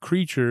this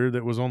creature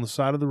that was on the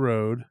side of the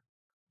road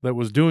that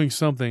was doing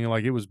something,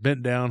 like it was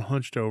bent down,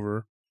 hunched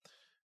over,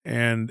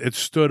 and it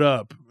stood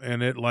up,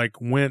 and it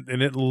went,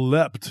 and it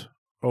leapt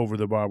over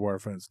the barbed wire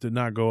fence, did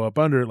not go up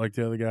under it like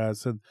the other guy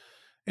said.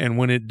 And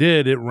when it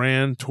did, it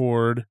ran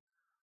toward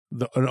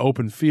an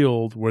open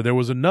field where there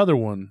was another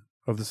one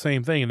of the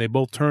same thing, and they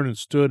both turned and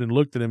stood and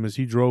looked at him as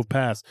he drove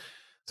past.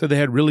 So they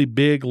had really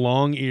big,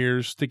 long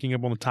ears sticking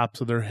up on the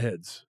tops of their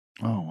heads.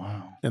 Oh,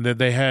 wow. And that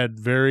they had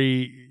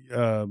very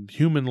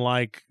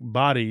human-like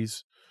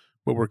bodies,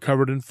 but were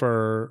covered in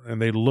fur,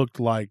 and they looked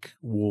like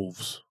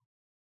wolves.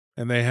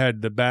 And they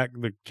had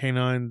the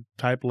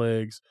canine-type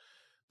legs,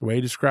 the way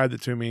he described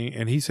it to me.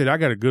 And he said, I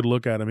got a good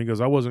look at him. He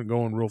goes, I wasn't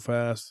going real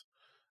fast,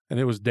 and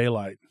it was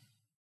daylight.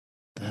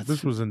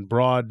 This was in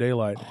broad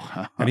daylight.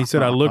 And he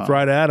said, I looked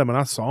right at him, and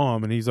I saw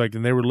him. And he's like,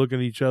 and they were looking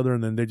at each other,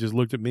 and then they just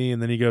looked at me.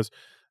 And then he goes,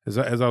 as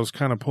I was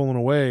kind of pulling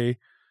away,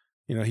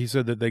 he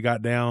said that they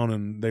got down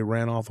and they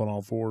ran off on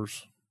all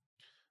fours.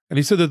 And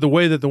he said that the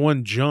way that the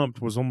one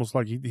jumped was almost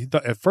like he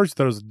thought, at first he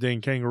thought it was a dang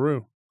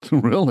kangaroo.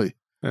 Really?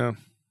 Yeah.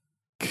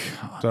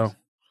 God. So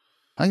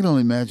I can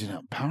only imagine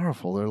how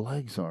powerful their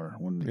legs are.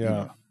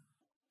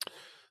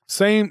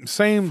 Same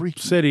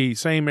Freaky. city,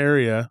 same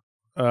area.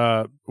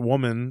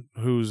 Woman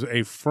who's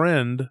a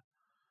friend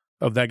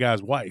of that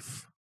guy's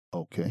wife.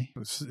 Okay.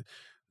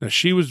 Now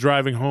she was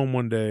driving home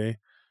one day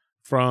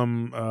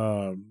from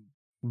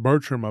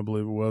Bertram, I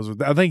believe it was.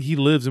 I think he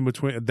lives in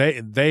between.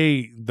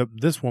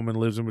 This woman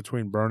lives in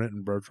between Burnett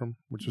and Bertram,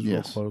 which is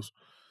real close.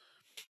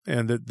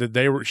 And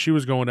she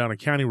was going down a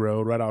county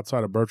road right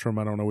outside of Bertram.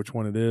 I don't know which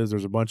one it is.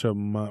 There's a bunch of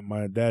them.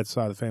 My dad's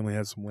side of the family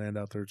has some land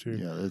out there too.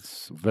 Yeah,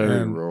 it's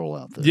very rural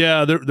out there.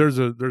 Yeah, there's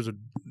a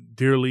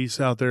deer lease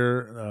out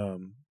there,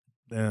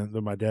 and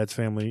that my dad's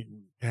family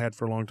had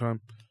for a long time,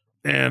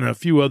 and a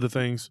few other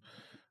things.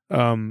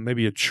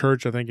 Maybe a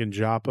church, I think, in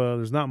Joppa.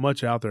 There's not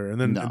much out there.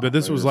 And then, but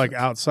this was like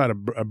outside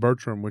of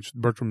Bertram, which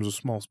Bertram's a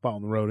small spot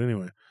on the road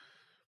anyway.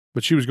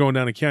 But she was going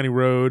down a county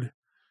road,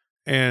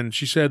 and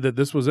she said that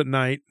this was at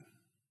night,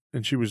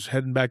 and she was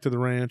heading back to the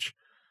ranch,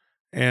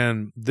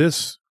 and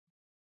this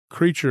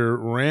creature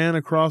ran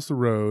across the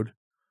road,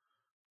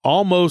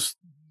 almost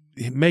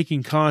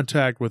making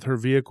contact with her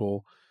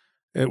vehicle.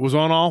 It was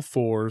on all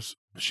fours.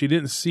 She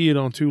didn't see it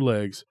on two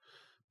legs.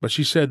 But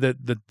she said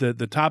that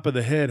the top of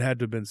the head had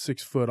to have been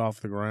 6 foot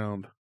off the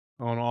ground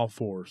on all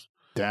fours.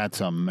 That's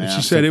a massive.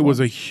 And she said it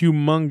was a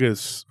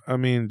humongous,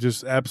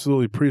 just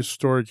absolutely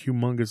prehistoric,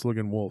 humongous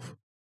looking wolf.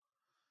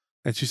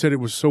 And she said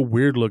it was so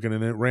weird looking,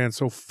 and it ran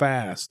so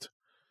fast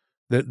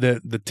that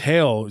the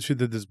tail, she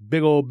did this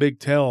big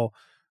tail,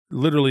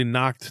 literally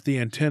knocked the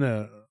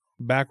antenna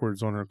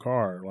backwards on her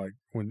car, like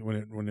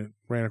when it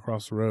ran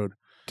across the road.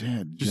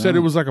 She said it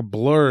was like a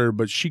blur,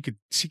 but she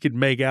could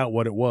make out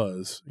what it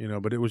was,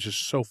 but it was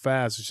just so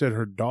fast. She said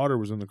her daughter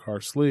was in the car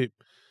asleep,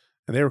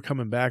 and they were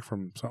coming back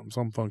from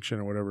some function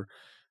or whatever,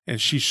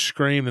 and she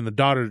screamed, and the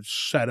daughter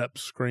sat up,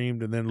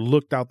 screamed, and then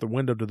looked out the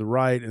window to the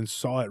right and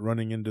saw it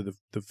running into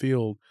the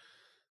field.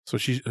 So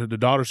the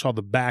daughter saw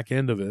the back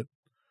end of it,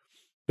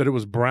 but it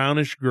was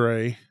brownish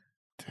gray,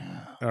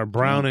 or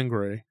brown and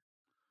gray.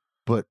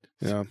 But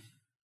yeah.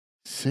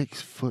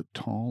 6 foot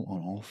tall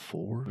on all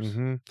fours.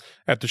 Mm-hmm.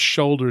 At the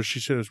shoulders, she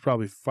said it was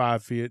probably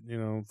 5 feet.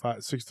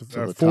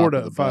 4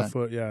 to 5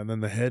 foot. Yeah, and then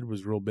the head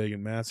was real big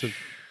and massive.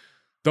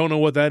 Don't know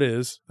what that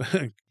is.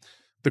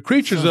 The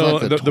creatures, though,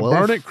 like the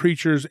Burnett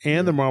creatures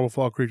and the Marble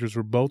Fall creatures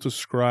were both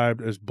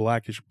described as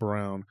blackish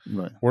brown,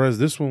 right? Whereas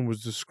this one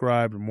was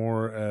described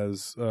more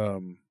as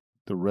the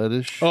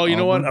reddish. Oh, you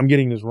know what? I'm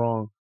getting this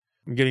wrong.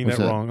 I'm getting that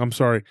wrong. I'm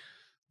sorry.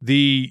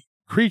 The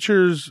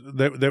creatures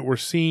that were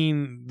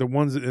seen, the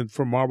ones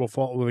from Marble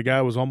Falls, where the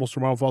guy was almost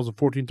from Marble Falls in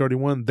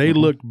 1431, they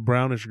looked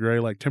brownish gray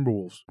like timber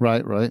wolves.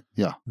 Right,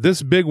 yeah.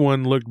 This big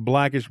one looked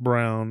blackish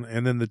brown,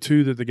 and then the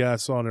two that the guy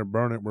saw near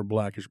Burnett were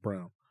blackish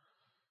brown.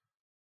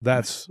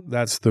 That's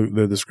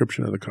the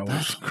description of the colors.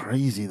 That's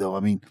crazy, though.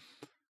 It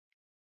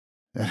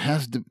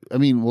has to.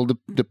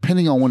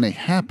 Depending on when they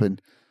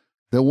happened,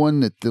 the one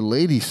that the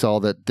lady saw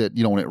that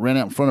when it ran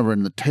out in front of her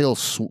and the tail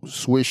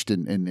swished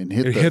and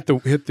hit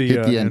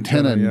the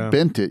antenna and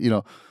bent it.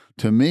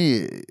 To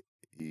me,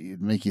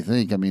 it'd make you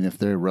think. If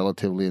they're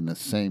relatively in the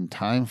same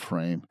time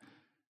frame,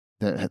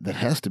 that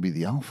has to be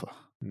the alpha.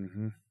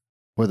 Mm-hmm.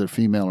 Whether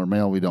female or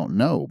male, we don't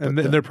know. But And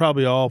they're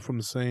probably all from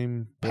the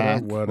same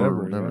pack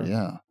whatever. or whatever,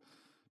 yeah.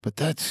 But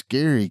that's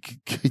scary.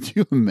 Could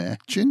you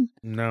imagine?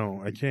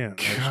 No, I can't.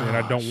 Actually, and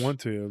I don't want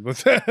to. But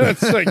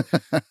that's like,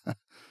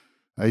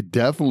 I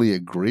definitely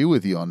agree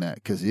with you on that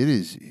because it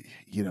is,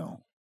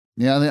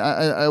 Yeah,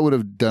 I would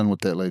have done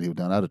what that lady would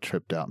have done. I'd have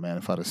tripped out, man,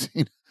 if I'd have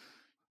seen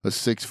a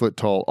 6 foot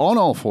tall, on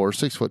all fours,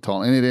 6 foot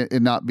tall, and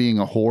it not being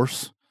a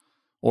horse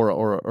or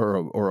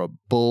a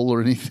bull or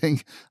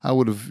anything. I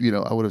would have,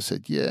 I would have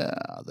said,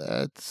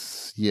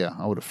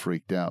 I would have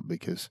freaked out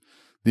because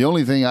the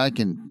only thing I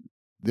can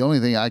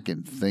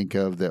think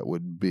of that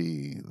would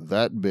be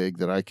that big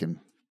that I can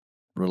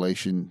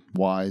relation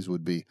wise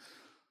would be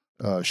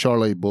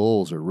Charolais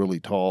bulls are really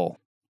tall.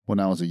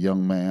 When I was a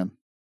young man,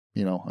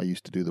 I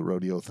used to do the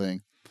rodeo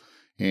thing,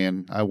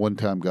 and I one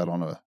time got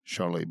on a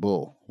Charolais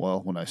bull.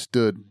 Well, when I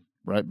stood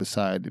right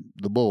beside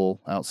the bull,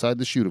 outside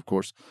the chute, of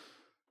course,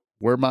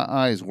 where my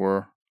eyes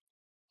were,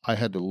 I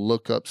had to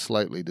look up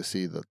slightly to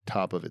see the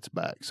top of its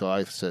back. So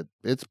I said,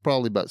 it's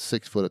probably about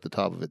 6 foot at the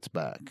top of its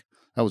back.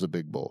 That was a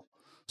big bull.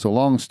 So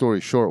long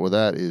story short with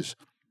that is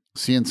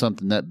seeing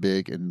something that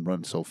big and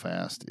run so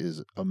fast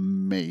is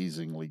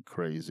amazingly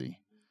crazy.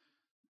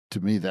 To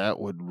me,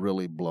 that would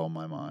really blow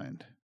my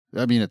mind.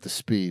 I mean, at the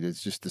speed,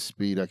 it's just the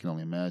speed I can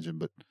only imagine.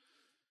 But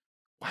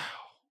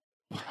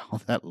wow,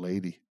 that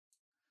lady,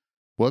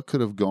 what could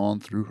have gone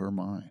through her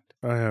mind?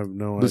 I have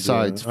no idea.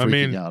 Besides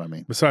freaking out,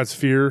 besides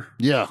fear.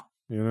 Yeah.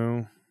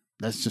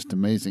 That's just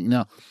amazing.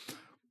 Now,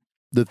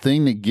 the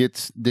thing that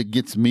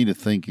gets me to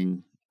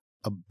thinking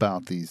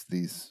about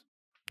these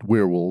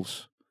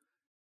werewolves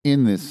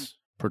in this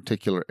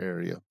particular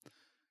area,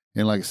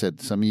 and like I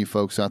said, some of you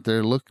folks out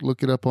there,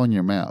 look it up on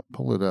your map.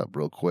 Pull it up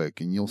real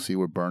quick, and you'll see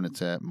where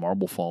Burnett's at,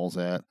 Marble Falls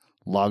at,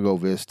 Lago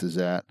Vista's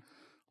at,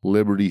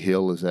 Liberty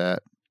Hill is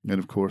at, and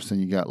of course, then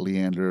you got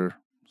Leander,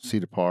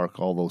 Cedar Park,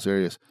 all those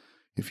areas.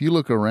 If you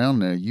look around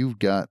there, you've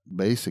got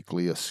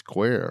basically a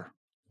square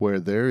where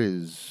there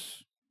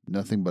is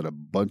nothing but a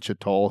bunch of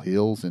tall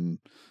hills and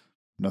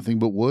nothing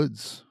but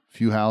woods. A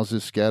few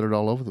houses scattered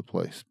all over the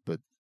place, but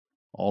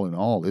all in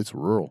all, it's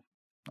rural.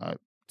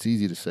 It's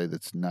easy to say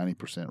that's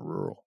 90%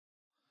 rural.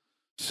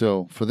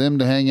 So for them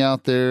to hang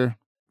out there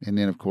and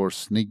then, of course,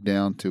 sneak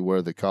down to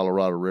where the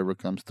Colorado River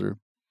comes through,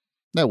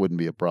 that wouldn't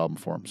be a problem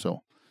for them.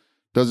 So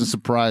doesn't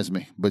surprise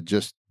me, but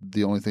just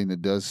the only thing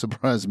that does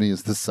surprise me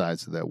is the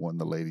size of that one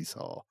the lady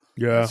saw.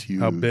 Yeah, that's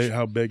huge.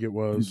 How big it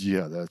was.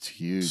 Yeah, that's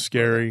huge.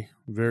 Scary,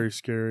 very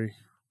scary.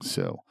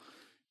 So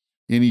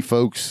any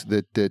folks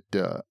that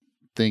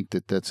think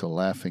that that's a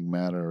laughing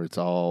matter, it's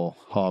all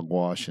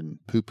hogwash and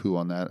poo-poo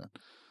on that,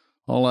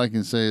 all I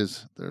can say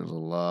is there's a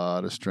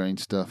lot of strange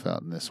stuff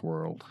out in this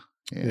world.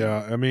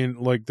 Yeah, I mean,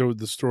 like the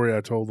story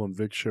I told on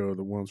Vic's show,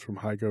 the ones from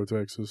Hico,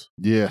 Texas.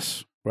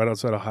 Yes. Right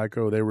outside of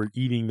Hico, they were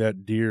eating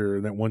that deer,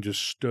 and that one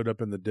just stood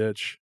up in the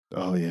ditch.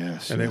 Oh,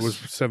 yes. And it was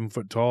 7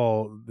 foot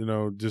tall,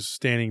 just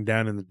standing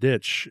down in the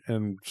ditch.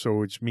 And so,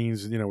 which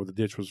means, the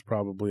ditch was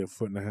probably 1.5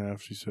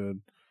 foot, she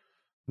said.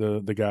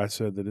 The guy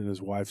said that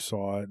his wife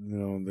saw it.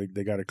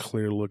 They got a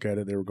clear look at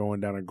it. They were going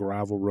down a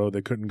gravel road.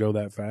 They couldn't go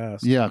that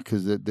fast. Yeah,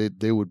 because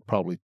they would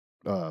probably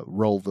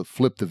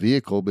flip the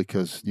vehicle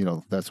because,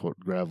 that's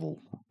what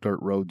gravel dirt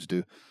roads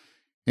do.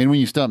 And when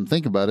you stop and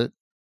think about it,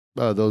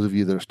 those of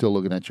you that are still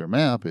looking at your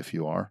map, if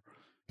you are,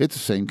 it's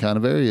the same kind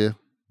of area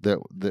that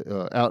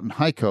out in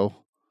Hico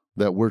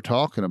that we're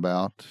talking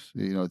about.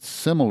 It's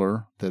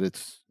similar that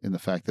it's in the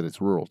fact that it's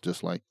rural,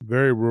 just like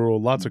very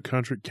rural, lots of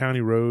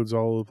county roads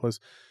all over the place.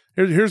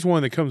 Here's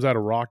one that comes out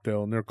of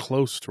Rockdale, and they're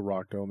close to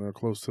Rockdale, and they're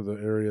close to the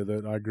area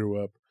that I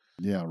grew up.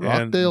 Yeah,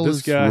 Rockdale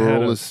is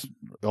rural as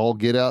all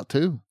get out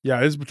too.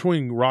 Yeah, it's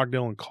between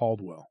Rockdale and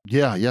Caldwell.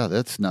 Yeah,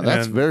 that's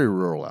very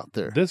rural out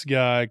there. This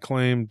guy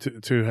claimed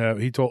to have.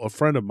 He told a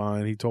friend of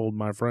mine. He told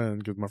my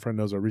friend, because my friend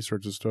knows I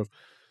research this stuff.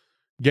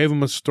 Gave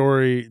him a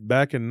story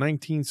back in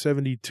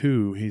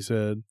 1972. He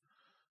said,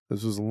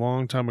 this was a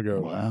long time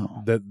ago.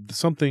 Wow. That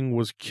something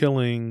was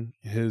killing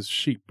his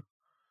sheep.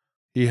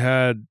 He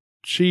had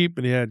sheep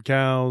and he had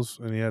cows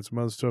and he had some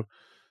other stuff.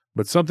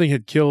 But something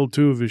had killed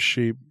 2 of his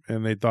sheep,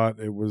 and they thought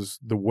it was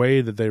the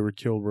way that they were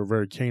killed were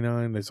very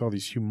canine. They saw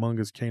these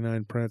humongous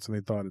canine prints, and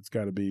they thought it's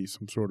got to be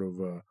some sort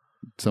of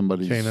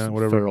somebody's canine,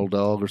 whatever, feral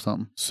dog or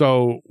something.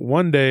 So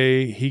one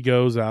day he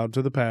goes out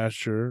to the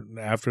pasture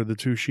after the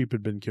 2 sheep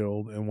had been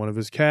killed, and one of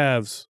his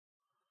calves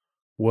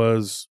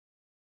was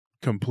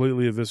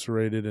completely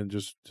eviscerated and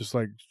just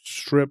like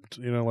stripped.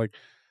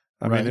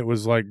 I mean, it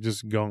was like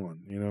just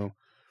gone.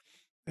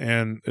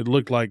 And it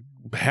looked like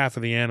half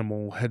of the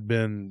animal had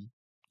been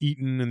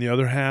eaten and the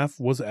other half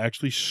was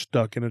actually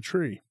stuck in a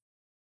tree,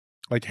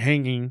 like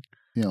hanging.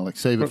 Like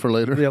save it for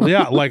later.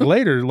 yeah, like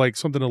later, like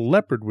something a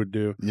leopard would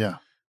do. Yeah.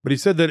 But he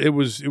said that it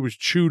was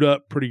chewed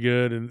up pretty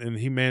good, and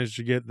he managed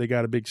to they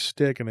got a big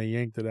stick and they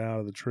yanked it out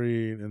of the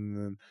tree,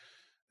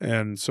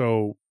 and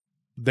so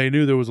they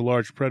knew there was a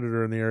large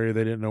predator in the area.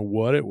 They didn't know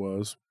what it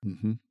was.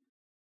 Mm-hmm.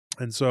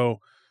 And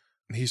so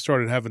he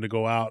started having to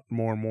go out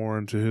more and more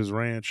into his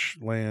ranch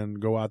land,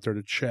 go out there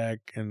to check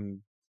and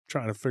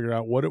trying to figure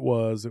out what it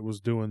was that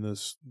was doing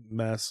this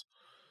mess.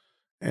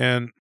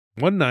 And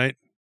one night,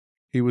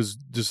 he was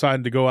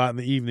deciding to go out in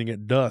the evening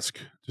at dusk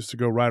just to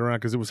go ride around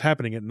because it was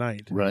happening at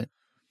night. Right.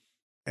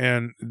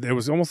 And it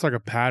was almost like a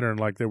pattern,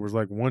 like there was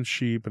like one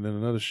sheep and then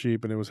another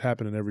sheep, and it was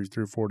happening every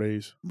 3 or 4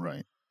 days.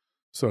 Right.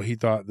 So he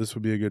thought this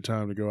would be a good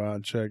time to go out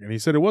and check. And he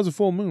said it was a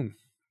full moon,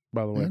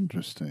 by the way.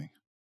 Interesting.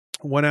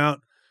 Went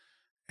out,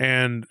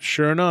 and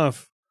sure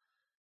enough,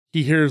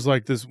 he hears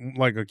like this,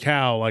 like a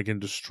cow, like in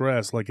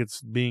distress, like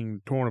it's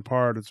being torn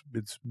apart,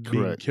 it's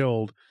being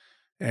killed.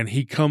 And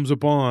he comes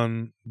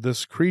upon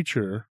this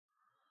creature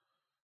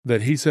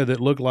that he said that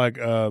looked like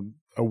a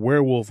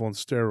werewolf on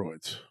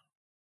steroids.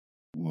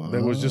 What?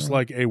 That was just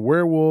like a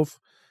werewolf,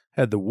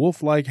 had the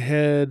wolf-like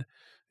head,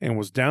 and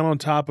was down on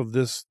top of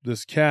this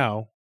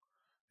cow,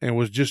 and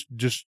was just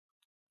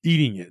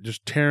eating it,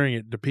 just tearing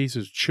it to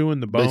pieces, chewing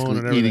the bone basically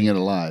and everything. Eating it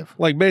alive.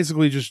 Like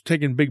basically just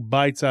taking big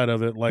bites out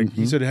of it. Like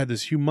he said it had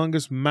this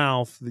humongous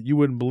mouth that you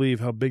wouldn't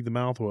believe how big the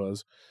mouth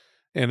was.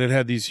 And it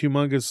had these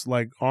humongous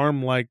like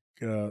arm-like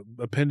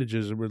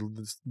appendages. It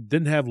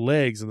didn't have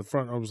legs in the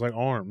front. It was like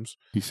arms.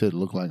 He said it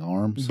looked like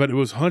arms. But it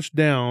was hunched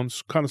down,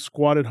 kind of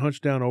squatted,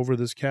 hunched down over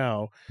this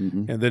cow.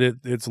 And that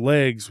its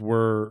legs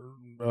were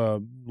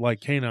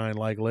like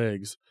canine-like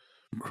legs.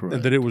 Correct.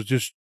 And that it was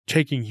just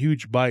taking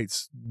huge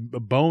bites,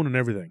 bone and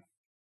everything,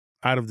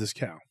 out of this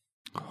cow.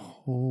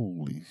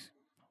 Holy.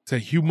 It's a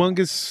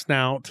humongous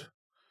snout,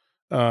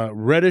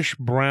 reddish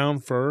brown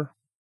fur,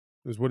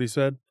 is what he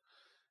said.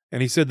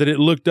 And he said that it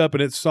looked up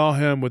and it saw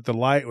him with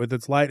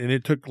its light, and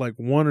it took like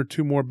 1 or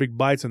 2 more big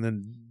bites and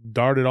then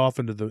darted off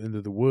into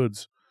the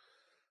woods.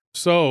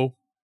 So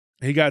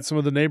he got some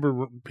of the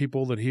neighbor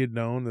people that he had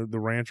known, the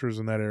ranchers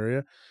in that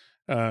area,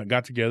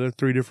 got together,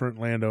 3 different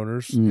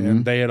landowners,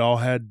 and they had all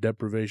had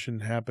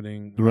deprivation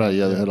happening. Right,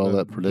 yeah, they had all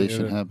that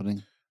predation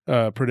happening.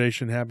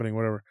 Predation happening,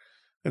 whatever.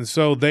 And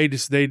so they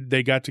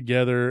got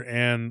together,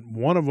 and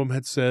one of them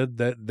had said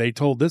that they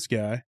told this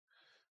guy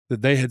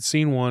that they had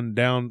seen one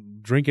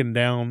drinking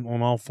down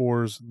on all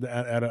fours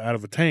out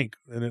of a tank,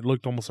 and it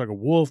looked almost like a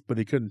wolf, but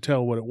he couldn't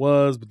tell what it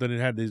was. But then it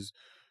had these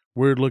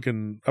weird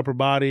looking upper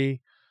body.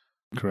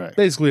 Correct.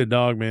 Basically a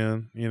dog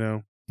man, you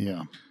know.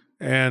 Yeah.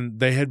 And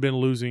they had been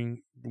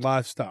losing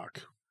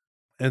livestock.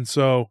 And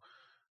so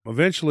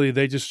eventually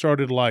they just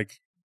started like,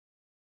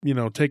 you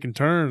know, taking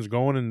turns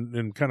going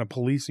and kind of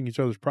policing each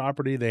other's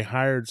property. They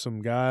hired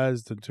some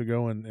guys to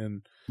go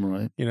and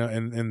right. You know,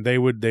 and they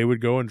would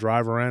go and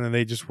drive around, and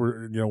they just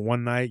were, you know,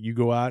 one night you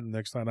go out and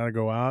next night I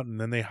go out, and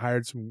then they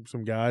hired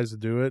some guys to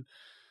do it.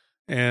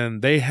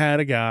 And they had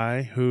a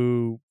guy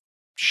who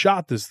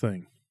shot this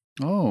thing.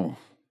 Oh.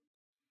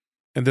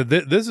 And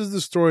this is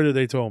the story that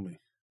they told me.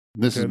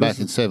 This is back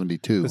in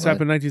 72. This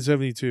happened in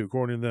 1972,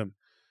 according to them.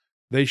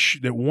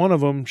 That one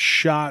of them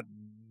shot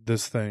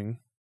this thing,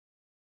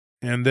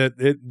 and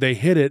that they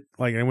hit it,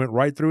 like it went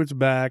right through its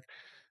back,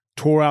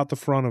 tore out the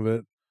front of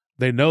it.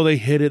 They know they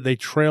hit it, they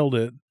trailed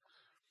it,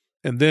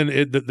 and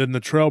then then the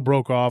trail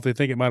broke off. They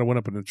think it might have went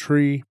up in a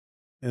tree,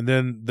 and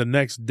then the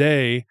next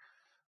day,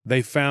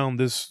 they found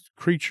this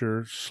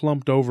creature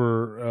slumped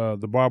over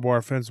the barbed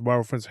wire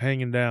fence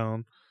hanging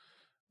down,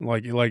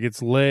 like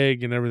its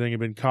leg and everything had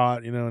been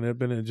caught, you know, and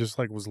it just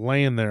like was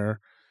laying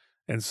there,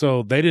 and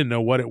so they didn't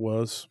know what it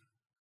was.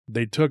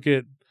 They took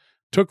a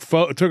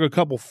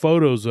couple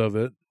photos of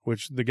it,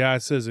 which the guy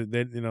says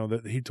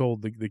that he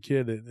told the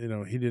kid that, you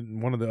know, he didn't.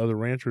 One of the other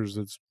ranchers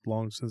that's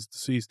long since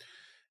deceased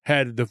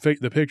had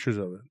the pictures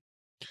of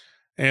it,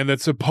 and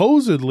that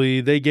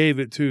supposedly they gave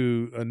it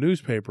to a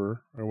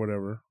newspaper or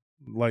whatever,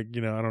 like,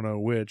 you know, I don't know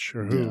which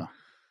or who,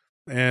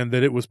 and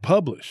that it was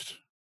published.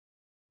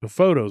 The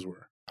photos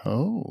were,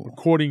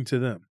 according to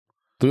them,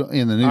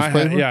 in the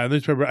newspaper. The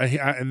newspaper,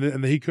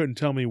 and he couldn't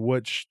tell me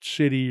which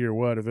city or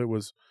what, if it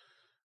was,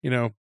 you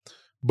know.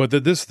 But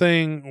that this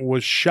thing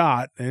was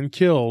shot and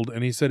killed,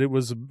 and he said it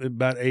was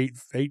about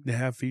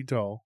 8.5 feet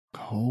tall.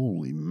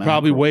 Holy mackerel.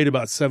 Probably weighed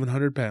about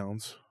 700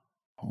 pounds.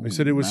 Holy They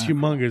said it was mackerel.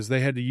 humongous.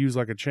 They had to use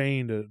like a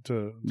chain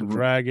to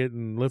drag it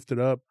and lift it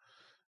up,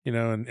 you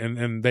know,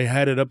 and they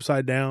had it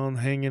upside down,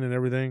 hanging and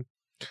everything.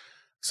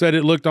 Said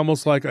it looked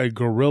almost like a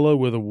gorilla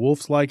with a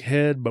wolf's-like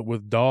head, but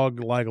with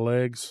dog-like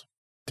legs.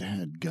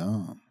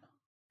 Dadgum.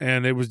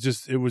 And it was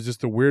just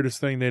the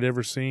weirdest thing they'd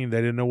ever seen. They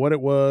didn't know what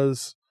it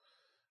was.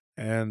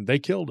 And they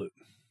killed it,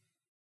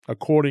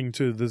 according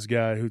to this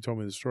guy who told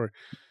me the story.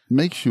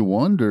 Makes you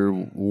wonder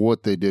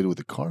what they did with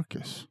the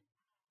carcass.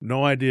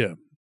 No idea.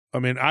 I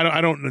mean,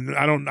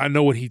 I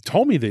know what he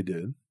told me they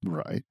did,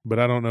 right? But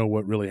I don't know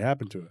what really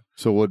happened to it.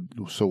 So what?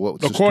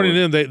 According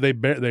to them, they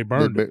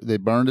burned it. They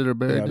burned it or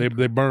buried it.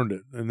 They burned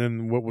it, and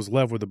then what was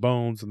left were the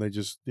bones, and they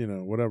just, you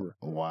know, whatever.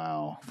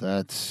 Wow,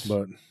 But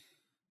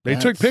they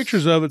took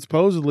pictures of it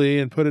supposedly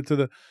and put it to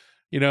the,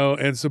 you know,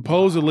 and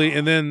supposedly,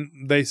 and then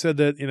they said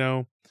that, you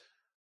know,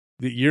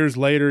 the years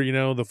later, you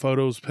know, the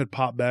photos had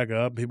popped back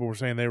up. People were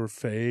saying they were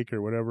fake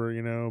or whatever,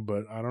 you know,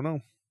 but I don't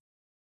know.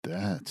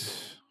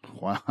 That's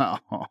wow.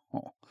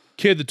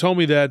 Kid that told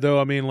me that,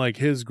 though, I mean, like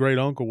his great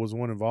uncle was the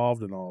one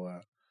involved in all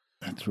that.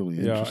 That's really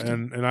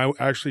interesting. And I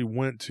actually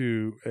went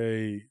to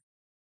a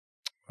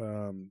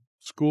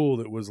school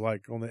that was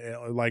like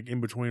like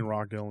in between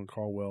Rockdale and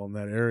Caldwell in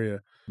that area.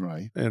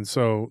 Right. And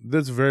so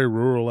that's very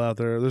rural out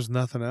there. There's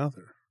nothing out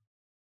there.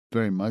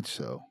 Very much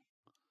so.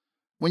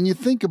 When you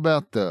think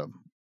about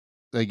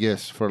I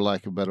guess for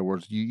lack of better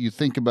words, you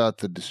think about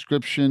the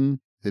description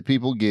that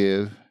people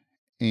give,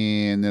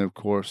 and then of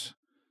course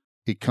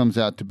it comes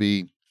out to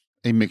be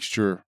a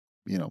mixture,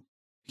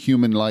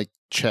 human-like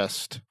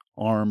chest,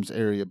 arms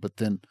area, but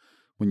then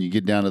when you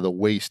get down to the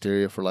waist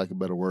area, for lack of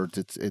better words,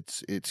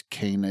 it's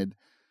canid.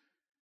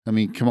 I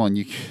mean, come on,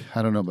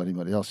 I don't know about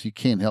anybody else. You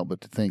can't help but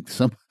to think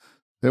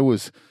there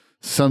was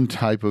some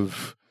type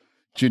of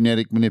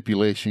genetic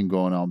manipulation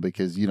going on,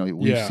 because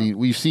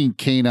we've seen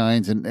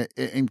canines,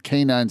 and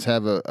canines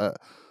have a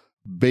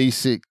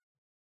basic,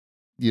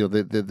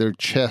 their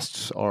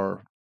chests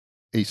are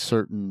a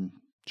certain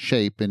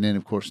shape, and then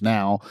of course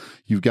now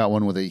you've got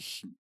one with a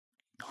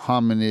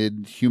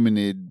hominid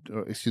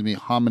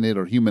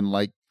or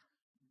human-like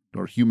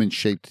or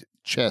human-shaped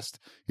chest.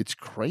 It's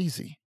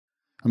crazy.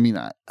 I mean,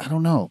 I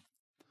don't know.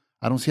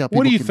 I don't see how people.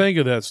 What do you think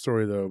of that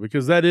story, though?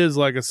 Because that is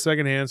like a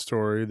secondhand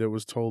story that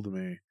was told to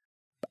me.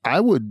 I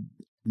wouldn't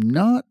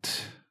throw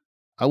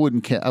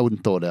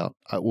it out.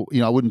 I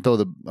wouldn't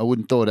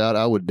throw it out.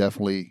 I would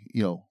definitely,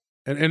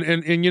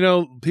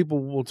 And people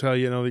will tell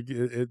you,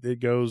 it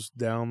goes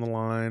down the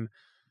line.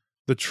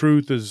 The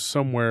truth is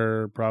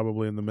somewhere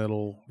probably in the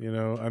middle,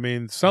 I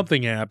mean,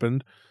 something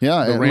happened.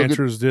 Yeah. The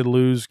ranchers did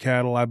lose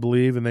cattle, I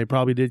believe, and they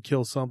probably did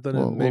kill something.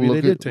 And maybe they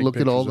did take pictures. Look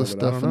at all the of it.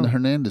 stuff in the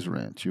Hernandez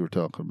Ranch you were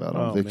talking about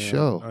on Vic's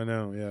show. I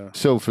know, yeah.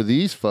 So for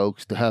these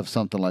folks to have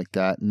something like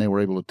that, and they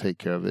were able to take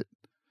care of it.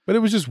 But it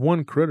was just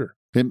one critter.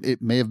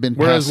 It may have been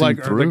whereas passing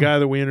like through. The guy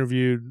that we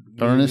interviewed,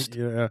 Ernest,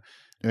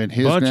 and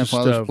his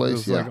grandfather's place,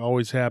 was like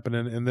always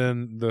happening, and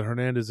then the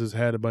Hernandezes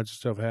had a bunch of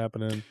stuff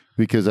happening.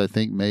 Because I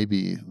think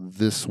maybe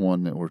this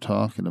one that we're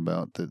talking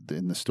about, that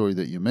in the story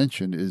that you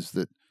mentioned, is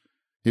that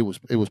it was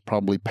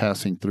probably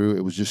passing through.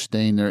 It was just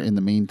staying there in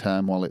the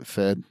meantime while it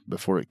fed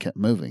before it kept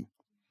moving,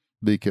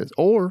 because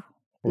or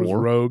it was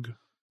rogue.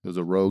 It was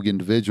a rogue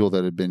individual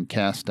that had been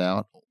cast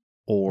out.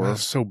 Or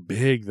that's so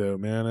big, though,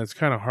 man. It's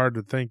kind of hard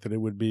to think that it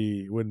wouldn't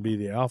be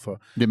the alpha.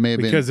 It may have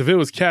because if it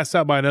was cast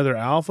out by another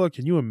alpha,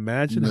 can you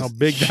imagine how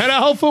big that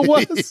alpha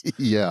was?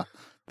 Yeah,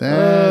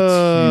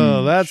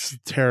 that's a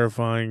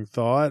terrifying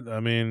thought.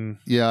 I mean,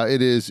 yeah,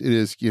 it is. It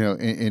is.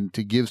 And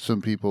to give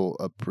some people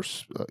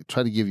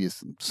try to give you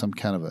some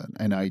kind of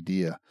an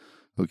idea.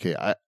 Okay,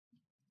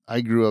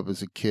 I grew up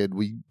as a kid.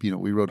 We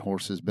rode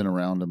horses, been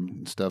around them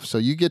and stuff. So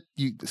you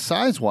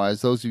size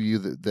wise, those of you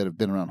that have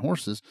been around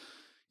horses.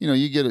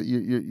 You get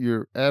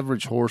your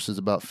average horse is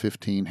about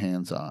 15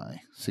 hands high,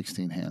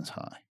 16 hands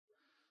high.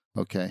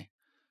 Okay.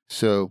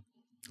 So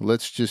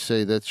let's just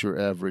say that's your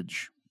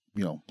average,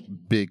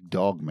 big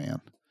dog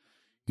man.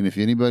 And if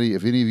any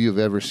of you have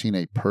ever seen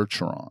a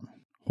Percheron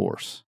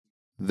horse,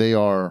 they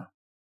are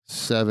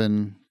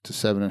 7 to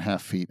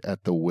 7.5 feet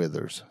at the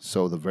withers.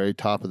 So the very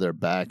top of their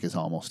back is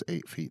almost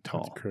 8 feet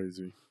tall. That's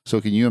crazy. So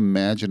can you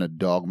imagine a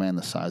dog man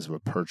the size of a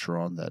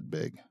Percheron that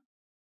big?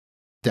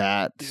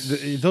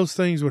 Those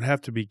things would have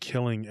to be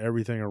killing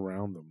everything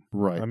around them.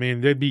 Right. I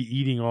mean, they'd be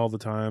eating all the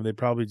time. They'd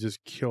probably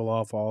just kill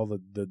off all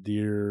the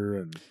deer.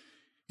 And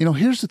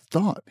here's a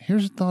thought.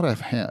 Here's a thought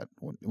I've had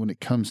when it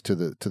comes to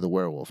the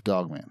werewolf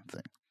dogman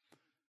thing.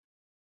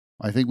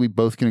 I think we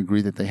both can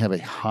agree that they have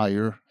a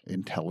higher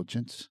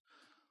intelligence.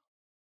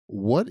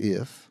 What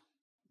if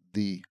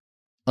the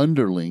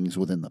underlings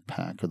within the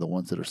pack are the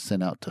ones that are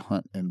sent out to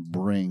hunt and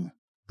bring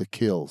the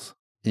kills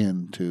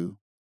into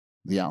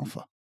the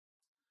alpha?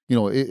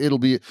 It'll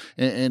be,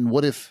 and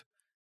what if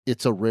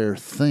it's a rare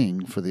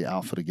thing for the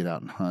alpha to get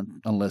out and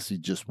hunt unless he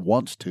just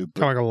wants to?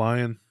 Kind of like a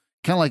lion.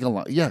 Kind of like a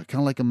lion. Yeah,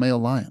 kind of like a male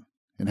lion.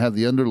 And have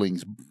the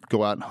underlings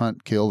go out and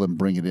hunt, kill, and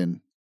bring it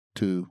in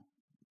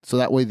so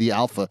that way the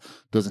alpha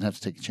doesn't have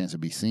to take a chance to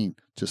be seen,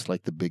 just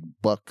like the big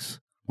bucks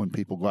when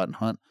people go out and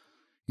hunt.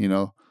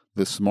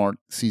 The smart,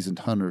 seasoned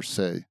hunters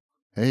say,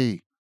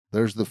 hey,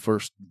 there's the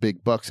first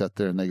big bucks out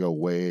there, and they go,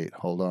 wait,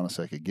 hold on a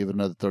second, give it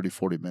another 30,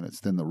 40 minutes,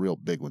 then the real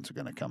big ones are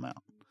going to come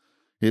out.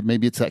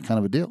 Maybe it's that kind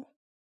of a deal.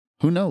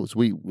 Who knows?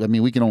 We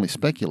can only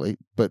speculate,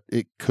 but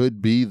it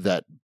could be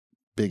that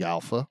big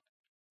alpha.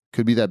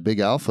 Could be that big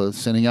alpha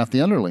sending out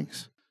the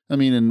underlings.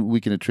 And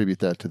we can attribute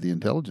that to the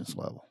intelligence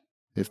level.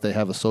 If they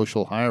have a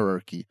social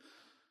hierarchy,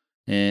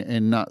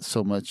 and not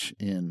so much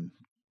in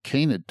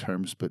canid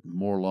terms, but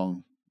more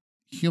along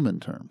human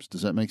terms.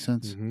 Does that make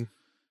sense?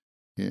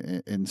 Mm-hmm.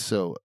 And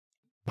so,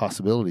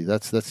 possibility.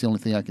 That's the only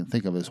thing I can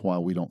think of is why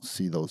we don't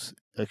see those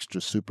extra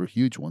super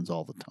huge ones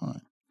all the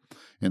time.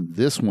 And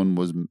this one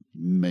was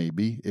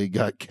maybe it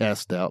got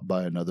cast out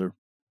by another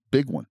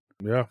big one.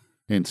 Yeah.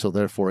 And so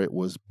therefore it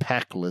was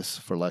packless,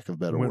 for lack of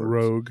better words. It went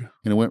rogue.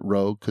 And it went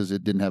rogue because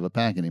it didn't have a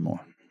pack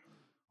anymore.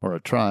 Or a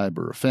tribe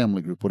or a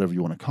family group, whatever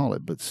you want to call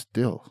it. But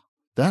still,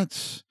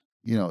 that's,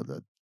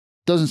 that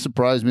doesn't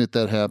surprise me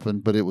that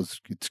happened, but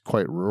it's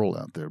quite rural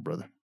out there,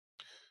 brother.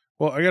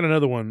 Well, I got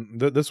another one.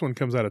 This one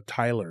comes out of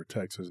Tyler,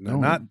 Texas. Now,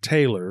 not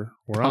Taylor,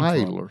 where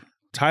I'm from.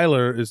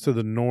 Tyler is to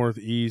the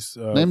northeast.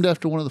 Named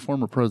after one of the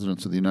former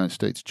presidents of the United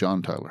States,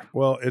 John Tyler.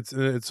 Well,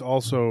 it's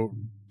also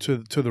to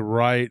the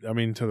right. I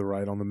mean, to the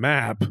right on the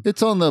map.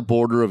 It's on the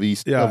border of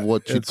of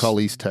what you'd call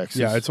East Texas.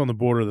 Yeah, it's on the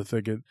border of the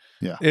thicket.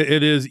 Yeah,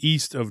 it is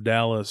east of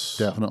Dallas.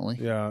 Definitely.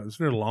 Yeah, it's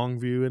near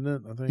Longview, isn't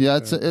it? I think. Yeah,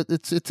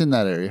 it's in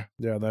that area.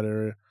 Yeah, that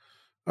area.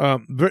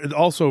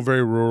 Also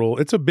very rural.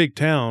 It's a big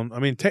town. I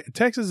mean,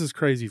 Texas is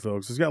crazy,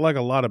 folks. It's got like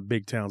a lot of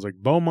big towns, like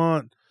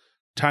Beaumont,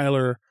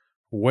 Tyler,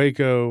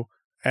 Waco,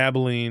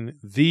 Abilene.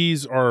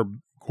 These are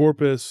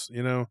Corpus.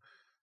 You know,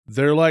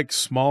 they're like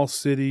small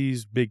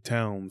cities, big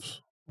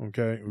towns.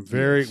 Okay,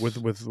 very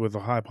with a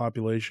high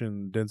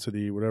population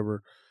density,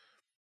 whatever.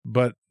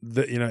 But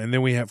and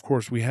then we have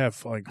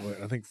like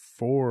I think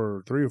 3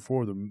 or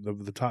 4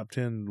 of the top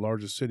 10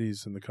 largest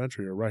cities in the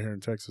country are right here in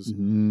Texas.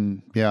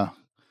 Yeah.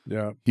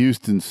 Yeah,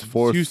 Houston's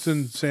fourth.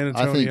 Houston, San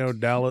Antonio,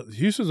 Dallas.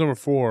 Houston's number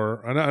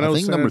 4. I know. I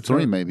think number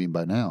 3 maybe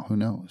by now. Who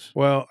knows?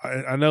 Well,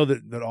 I know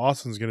that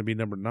Austin's going to be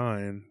number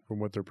 9 from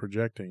what they're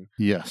projecting.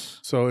 Yes.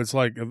 So it's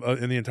like in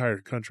the entire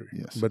country.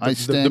 Yes. But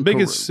the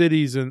biggest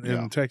cities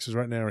in Texas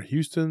right now are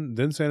Houston,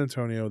 then San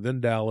Antonio, then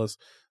Dallas,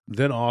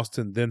 then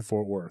Austin, then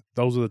Fort Worth.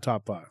 Those are the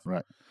top 5.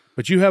 Right.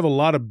 But you have a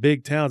lot of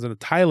big towns, and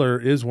Tyler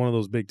is one of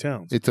those big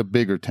towns. It's a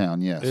bigger town.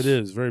 Yes. It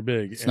is very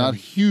big. It's not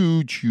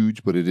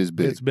huge, but it is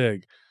big. It's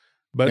big.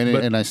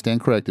 And I stand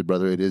corrected,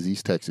 brother. It is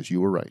East Texas.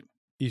 You were right.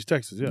 East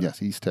Texas, yeah.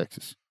 Yes, East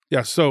Texas.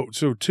 Yeah. So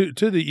to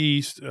the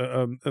east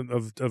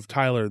of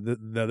Tyler,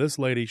 this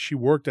lady, she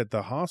worked at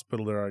the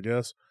hospital there, I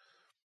guess,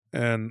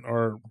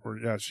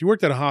 she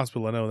worked at a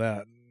hospital. I know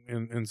that,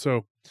 and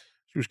so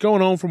she was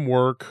going home from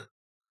work,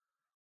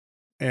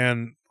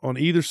 and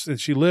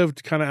she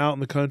lived kind of out in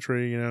the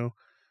country,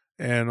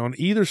 and on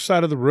either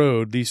side of the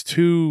road, these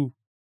 2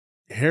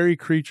 hairy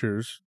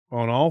creatures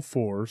on all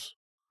 4s.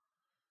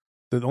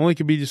 That only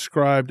can be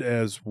described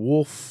as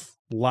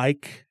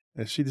wolf-like,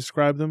 as she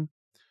described them,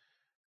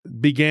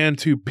 began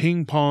to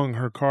ping-pong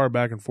her car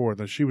back and forth.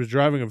 And she was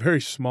driving a very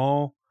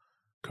small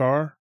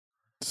car.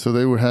 So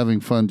they were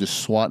having fun just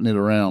swatting it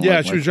around.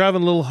 Yeah, she was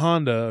driving a little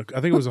Honda. I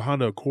think it was a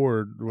Honda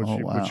Accord,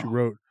 what she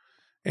wrote.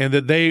 And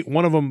that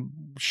one of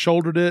them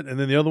shouldered it, and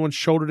then the other one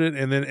shouldered it,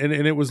 and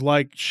it was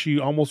like she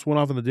almost went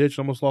off in the ditch,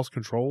 almost lost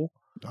control.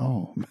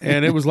 Oh, man.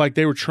 And it was like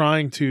they were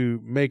trying to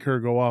make her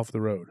go off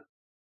the road.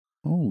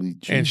 Holy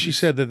Jesus. And she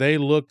said that they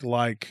looked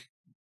like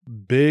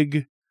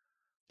big,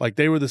 like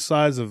they were the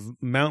size of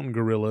mountain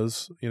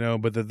gorillas,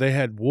 but that they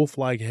had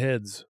wolf-like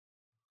heads.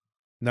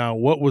 Now,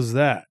 what was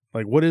that?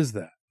 Like, what is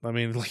that? I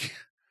mean,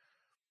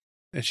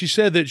 and she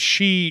said that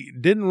she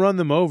didn't run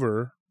them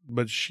over,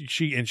 but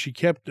she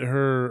kept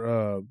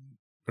her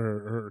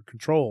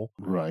control.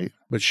 Right.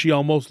 But she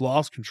almost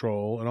lost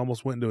control and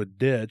almost went into a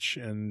ditch.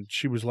 And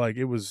she was like,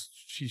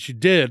 she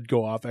did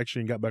go off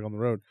actually and got back on the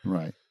road.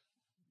 Right.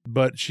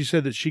 But she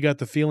said that she got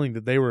the feeling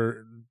that they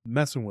were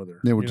messing with her.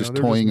 They were just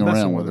toying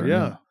around with her.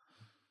 Yeah.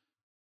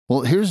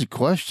 Well, here's a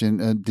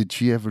question. Did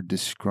she ever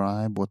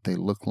describe what they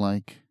look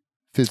like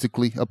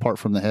physically, apart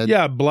from the head?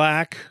 Yeah,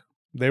 black.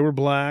 They were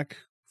black,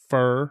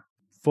 fur,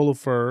 full of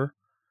fur,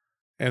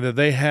 and that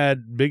they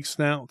had big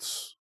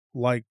snouts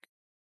like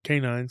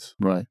canines.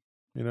 Right.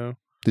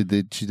 Did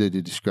they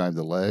describe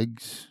the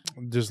legs?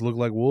 Just looked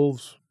like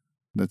wolves.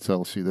 That's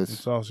all she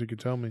could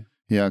tell me.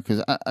 Yeah,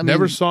 because I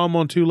never saw them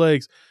on 2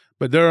 legs.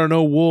 But there are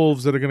no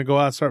wolves that are going to go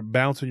out and start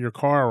bouncing your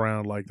car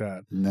around like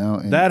that.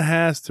 No. That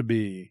has to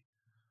be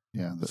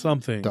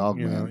something.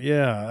 Dogman.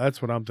 Yeah,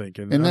 that's what I'm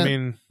thinking.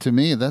 And to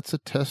me, that's a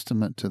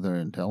testament to their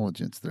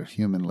intelligence, their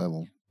human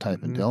level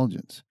type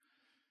intelligence.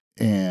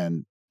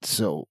 And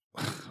so,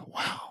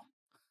 wow.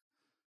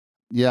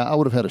 Yeah, I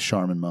would have had a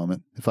Charmin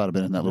moment if I'd have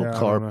been in that little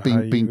car.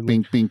 Bing, bing,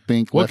 bing, bing,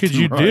 bing. What could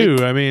you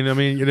do? I mean,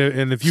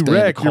 and if you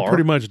wreck, you're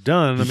pretty much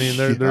done. I mean,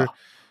 they're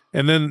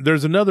and then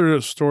there's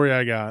another story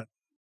I got.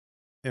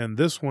 And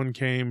this one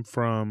came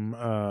from,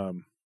 I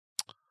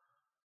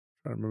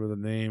don't remember the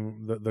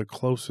name. The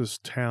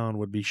closest town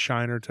would be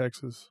Shiner,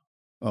 Texas.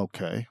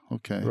 Okay.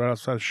 Right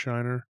outside of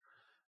Shiner.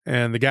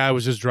 And the guy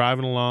was just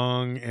driving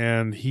along,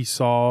 and he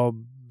saw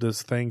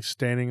this thing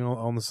standing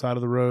on the side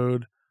of the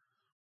road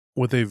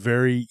with a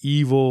very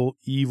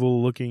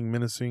evil-looking,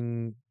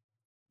 menacing,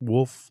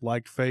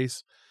 wolf-like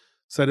face.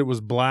 Said it was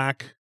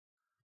black,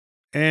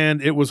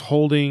 and it was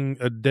holding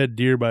a dead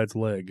deer by its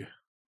leg.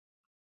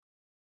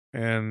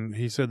 And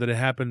he said that it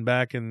happened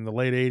back in the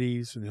late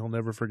 80s, and he'll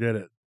never forget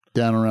it.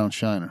 Down around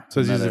Shiner.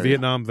 Says he's a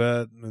Vietnam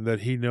vet, and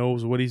that he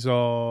knows what he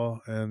saw,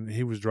 and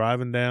he was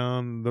driving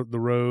down the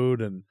road,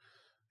 and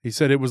he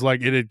said it was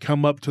like it had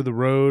come up to the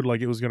road,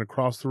 like it was going to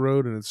cross the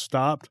road, and it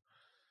stopped.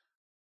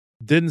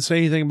 Didn't say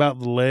anything about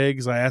the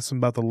legs. I asked him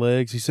about the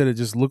legs. He said it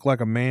just looked like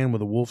a man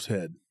with a wolf's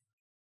head,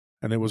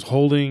 and it was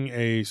holding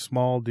a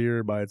small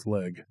deer by its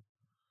leg.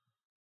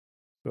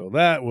 So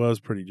that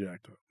was pretty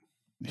jacked up.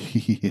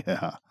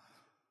 Yeah.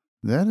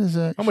 That is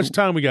actually... How much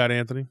time we got,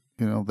 Anthony?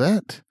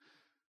 That...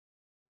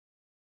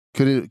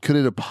 Could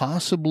that have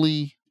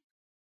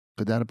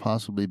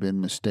possibly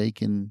been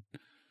mistaken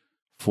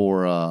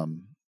for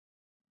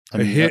I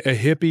mean, a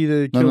hippie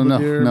that killed a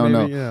deer?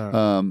 Maybe?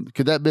 Yeah.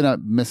 Could that have been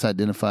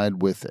misidentified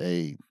with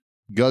a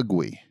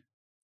gugwe?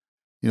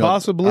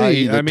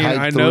 Possibly. I mean,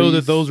 I know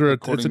that those are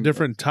it's a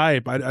different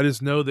type. I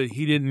just know that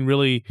he didn't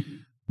really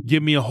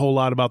give me a whole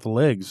lot about the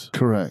legs.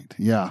 Correct.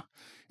 Yeah.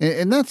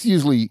 And that's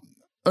usually,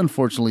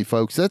 unfortunately,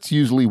 folks, that's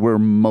usually where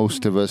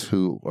most of us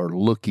who are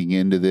looking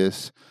into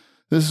this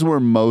is where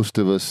most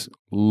of us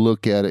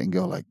look at it and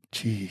go like,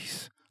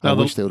 geez, I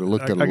wish they would have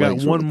looked at it. I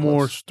got one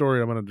more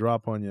story I'm going to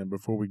drop on you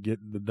before we get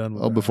done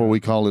with before we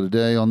call it a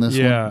day on this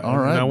one? Yeah. All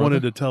right. I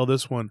wanted to tell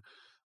this one.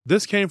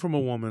 This came from a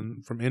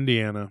woman from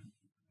Indiana.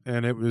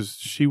 And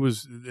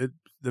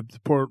the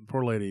poor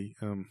lady.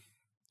 I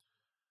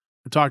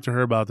talked to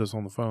her about this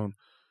on the phone.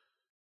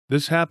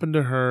 This happened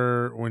to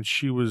her when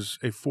she was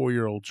a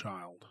 4-year-old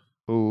child.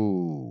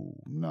 Oh,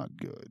 not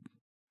good.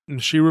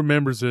 And she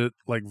remembers it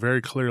like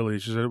very clearly.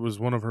 She said it was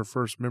one of her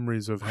first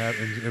memories of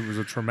having. It was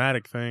a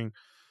traumatic thing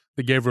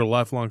that gave her a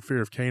lifelong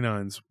fear of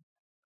canines.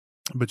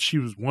 But she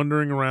was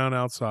wandering around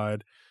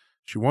outside.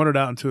 She wandered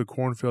out into a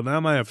cornfield. Now I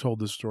might have told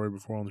this story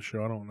before on the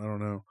show. I don't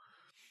know.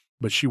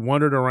 But she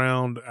wandered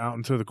around out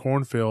into the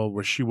cornfield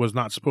where she was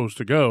not supposed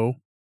to go.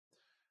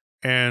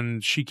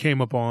 And she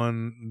came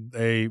upon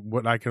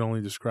what I can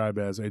only describe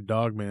as a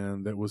dog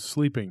man that was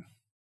sleeping.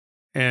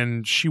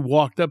 And she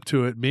walked up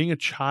to it, being a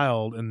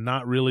child and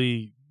not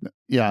really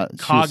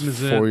cognizant.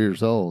 She was 4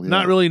 years old. Yeah.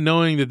 Not really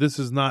knowing that this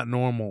is not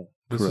normal.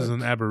 This is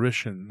an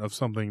aberration of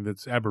something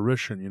that's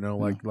aberration,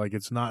 like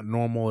it's not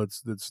normal.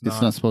 It's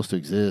not supposed to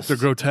exist. It's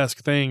a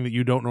grotesque thing that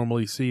you don't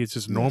normally see. It's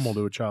just normal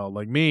to a child.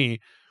 Like me,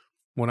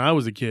 when I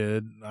was a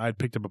kid, I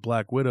picked up a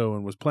black widow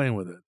and was playing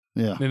with it.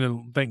 Yeah. And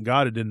then, thank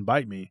God it didn't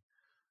bite me.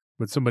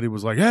 But somebody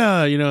was like,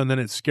 yeah, and then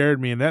it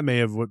scared me. And that may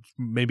have what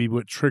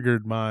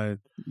triggered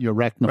your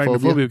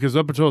arachnophobia. Because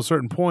up until a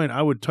certain point,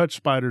 I would touch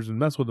spiders and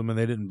mess with them and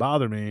they didn't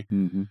bother me.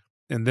 Mm-hmm.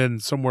 And then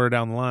somewhere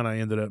down the line, I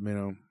ended up,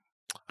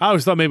 I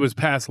always thought maybe it was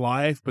past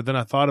life, but then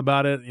I thought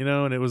about it,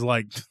 and it was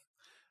like,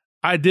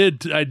 I did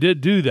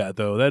do that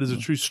though. That is a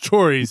true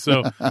story.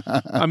 So,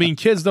 I mean,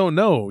 kids don't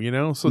know,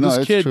 So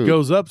this kid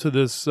goes up to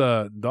this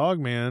dog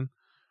man.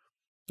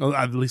 Well,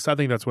 at least I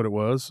think that's what it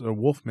was, a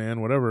wolf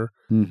man, whatever,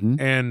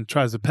 and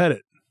tries to pet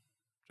it,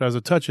 tries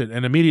to touch it,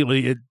 and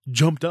immediately it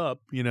jumped up,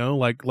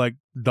 like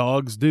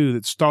dogs do.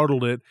 That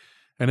startled it,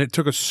 and it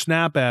took a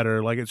snap at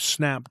her, like it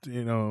snapped,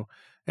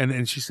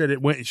 And she said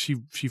it went.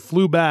 She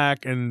flew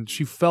back and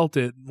she felt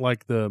it,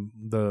 like the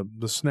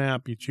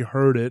snap. She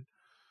heard it.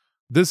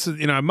 This is,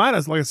 I might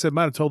have, like I said,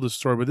 might have told this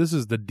story, but this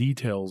is the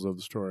details of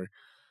the story.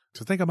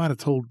 So I think I might have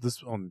told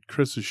this on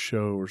Chris's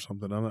show or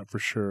something. I'm not for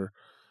sure.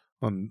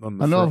 I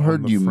know I've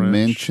heard you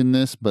mention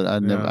this, but I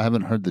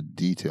haven't heard the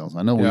details.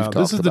 I know we've talked about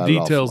it. This is the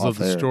details of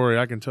the air. story.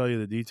 I can tell you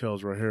the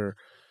details right here.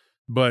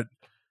 But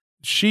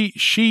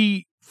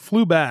she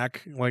flew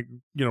back, like,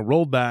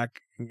 rolled back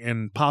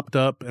and popped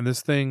up, and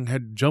this thing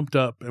had jumped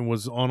up and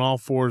was on all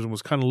fours and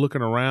was kind of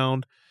looking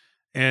around.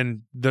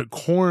 And the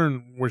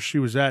corn where she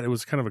was at, it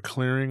was kind of a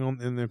clearing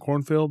in the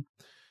cornfield,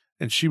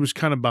 and she was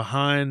kind of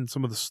behind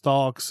some of the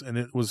stalks, and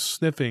it was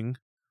sniffing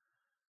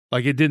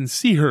like it didn't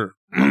see her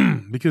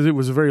because it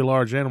was a very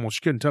large animal.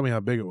 She couldn't tell me how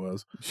big it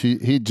was.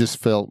 He just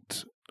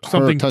felt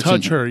something touch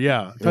her,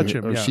 touch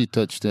him, or she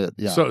touched it,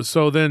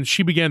 So then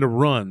she began to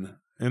run.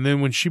 And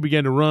then when she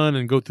began to run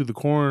and go through the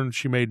corn,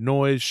 she made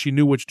noise. She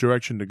knew which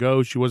direction to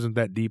go. She wasn't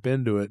that deep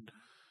into it.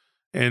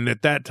 And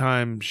at that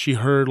time, she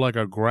heard like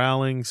a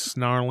growling,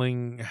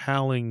 snarling,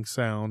 howling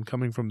sound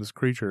coming from this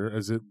creature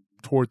as it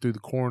tore through the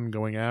corn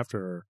going after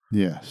her.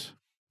 Yes.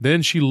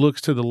 Then she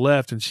looks to the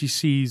left and she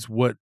sees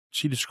what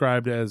she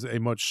described as a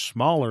much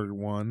smaller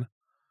one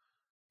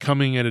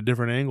coming at a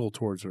different angle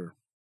towards her.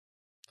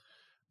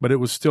 But it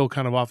was still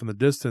kind of off in the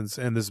distance.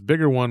 And this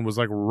bigger one was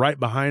like right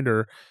behind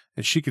her.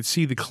 And she could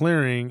see the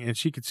clearing, and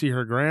she could see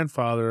her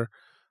grandfather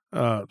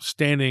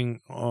standing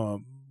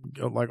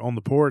like on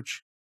the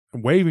porch,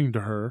 waving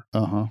to her.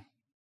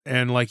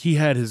 And like he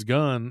had his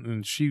gun,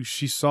 and she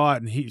saw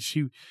it, and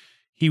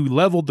he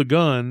leveled the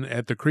gun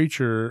at the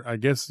creature, I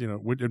guess,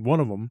 at one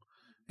of them,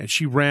 and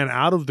she ran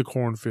out of the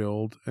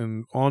cornfield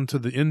and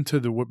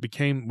into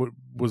what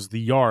was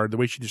the yard. The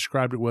way she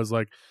described it was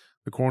like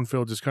the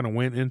cornfield just kind of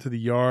went into the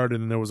yard,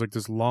 and then there was like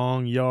this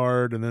long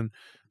yard, and then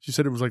she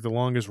said it was like the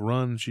longest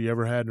run she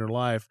ever had in her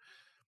life.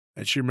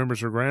 And she remembers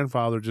her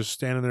grandfather just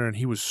standing there, and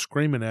he was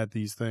screaming at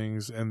these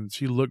things, and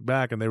she looked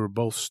back, and they were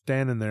both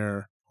standing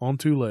there on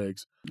two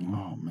legs.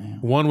 Oh, man.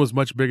 One was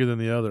much bigger than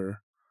the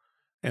other.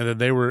 And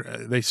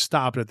then they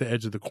stopped at the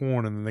edge of the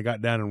corn, and then they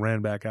got down and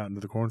ran back out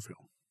into the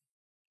cornfield.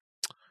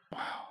 Wow.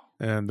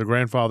 And the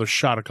grandfather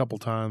shot a couple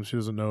times. She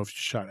doesn't know if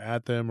she shot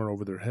at them or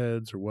over their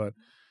heads or what.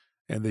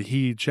 And that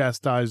he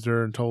chastised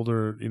her and told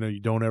her, you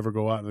don't ever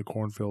go out in the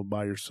cornfield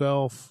by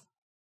yourself.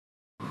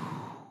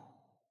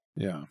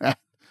 Yeah.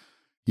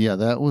 Yeah,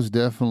 that was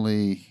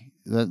definitely,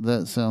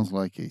 that sounds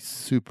like a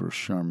super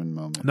Sherman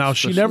moment. Now,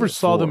 she never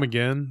saw them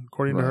again,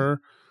 according to her.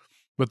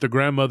 But the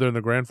grandmother and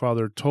the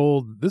grandfather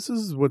this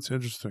is what's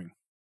interesting.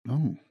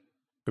 Oh.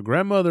 The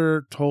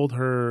grandmother told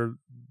her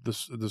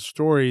the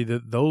story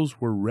that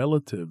those were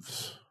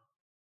relatives.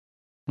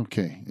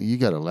 Okay, you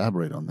got to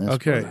elaborate on this.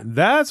 Okay, brother.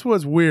 that's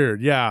what's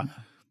weird. Yeah.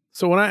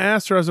 So when I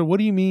asked her, I said, "What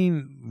do you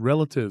mean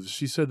relatives?"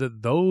 She said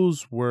that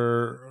those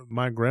were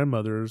my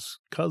grandmother's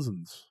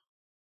cousins.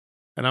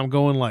 And I'm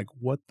going like,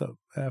 "What the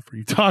F are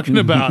you talking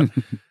about?"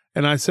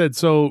 And I said,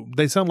 "So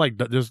they sound like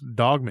just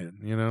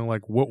dogmen,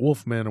 like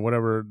wolfmen or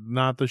whatever,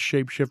 not the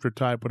shapeshifter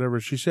type, whatever."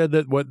 She said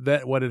that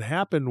what had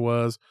happened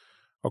was,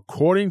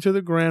 according to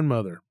the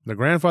grandfather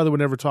would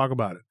never talk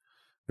about it.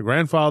 The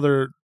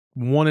grandfather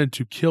wanted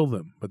to kill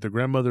them, but the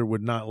grandmother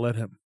would not let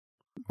him.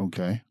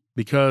 Okay.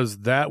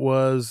 Because that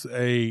was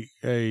a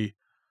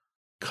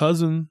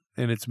cousin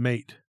and its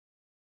mate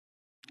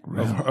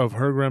of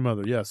her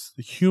grandmother. Yes,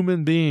 the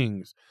human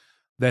beings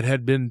that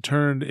had been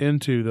turned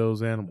into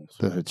those animals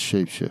that had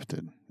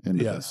shapeshifted.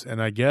 Yes,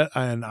 and I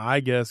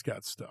guess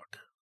got stuck.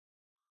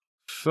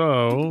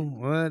 So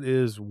that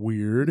is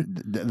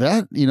weird.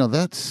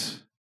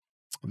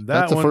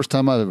 That's the first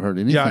time I've ever heard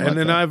anything. Yeah, like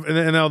that.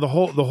 and now the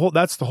whole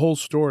that's the whole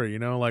story. I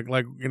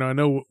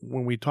know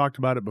when we talked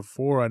about it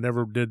before, I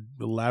never did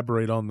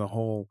elaborate on the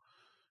whole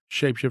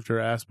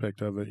shapeshifter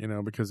aspect of it.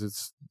 Because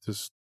it's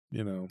just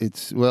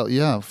it's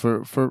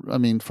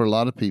for a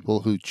lot of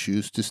people who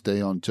choose to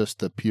stay on just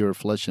the pure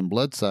flesh and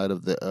blood side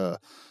of the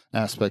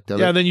aspect of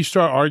it. Yeah, then you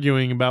start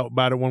arguing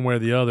about it one way or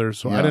the other.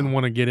 So I didn't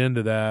want to get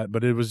into that,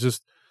 but it was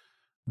just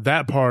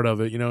that part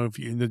of it.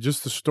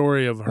 Just the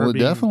story of her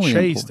being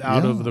chased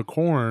out of the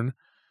corn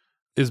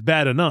is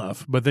bad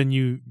enough, but then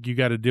you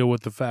got to deal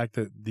with the fact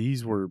that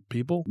these were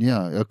people.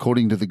 Yeah,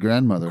 according to the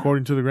grandmother.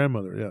 According to the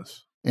grandmother,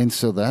 yes. And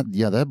so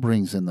that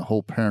brings in the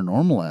whole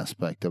paranormal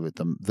aspect of it,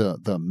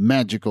 the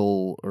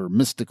magical or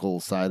mystical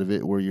side of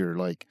it, where you're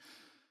like,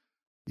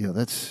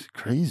 that's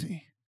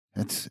crazy.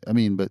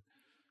 But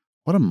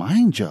what a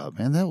mind job,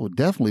 man. That would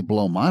definitely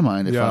blow my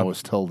mind if I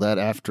was told that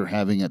after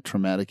having a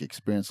traumatic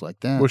experience like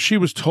that. Well, she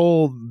was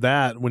told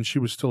that when she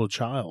was still a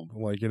child,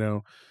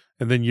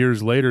 and then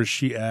years later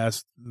she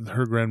asked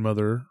her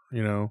grandmother,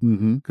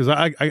 because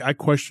I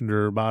questioned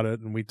her about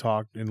it, and we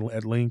talked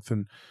at length,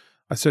 and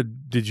I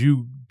said, "Did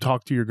you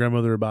talk to your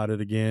grandmother about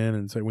it again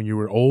and say when you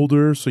were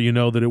older, so you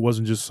know that it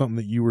wasn't just something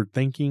that you were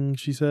thinking?"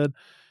 She said,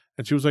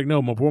 and she was like,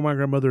 "No, before my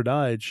grandmother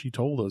died, she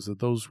told us that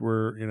those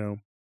were,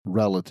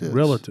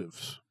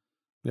 relatives."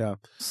 Yeah.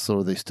 So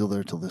are they still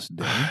there till this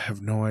day? I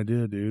have no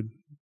idea, dude.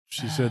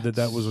 She said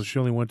that was she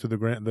only went to the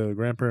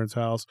grandparents'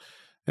 house,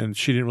 and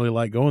she didn't really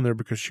like going there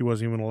because she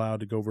wasn't even allowed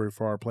to go very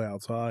far, play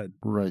outside.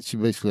 Right. She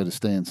basically had to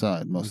stay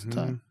inside most of the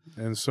time.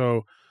 And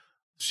so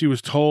she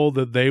was told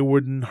that they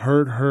wouldn't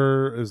hurt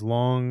her as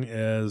long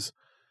as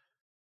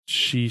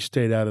she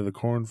stayed out of the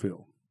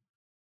cornfield.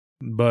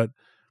 But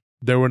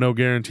there were no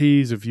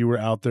guarantees if you were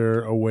out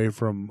there away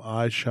from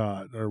eye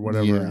shot or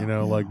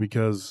whatever,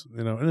 because,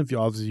 and if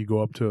you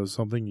go up to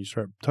something, you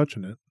start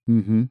touching it.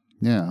 Mm-hmm.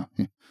 Yeah.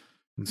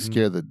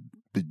 Scare the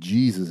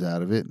bejesus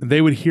out of it. And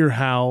they would hear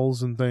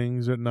howls and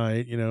things at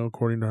night,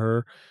 according to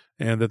her,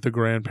 and that the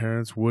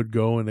grandparents would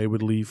go and they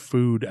would leave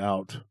food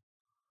out,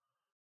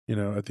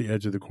 at the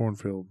edge of the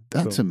cornfield.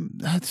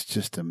 That's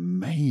just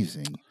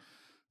amazing.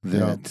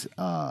 That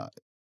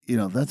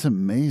that's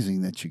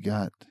amazing that you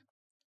got.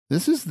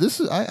 This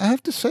is. I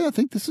have to say, I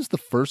think this is the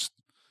first.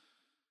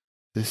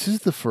 This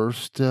is the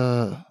first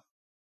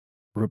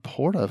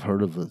report I've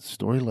heard of a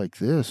story like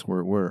this,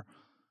 where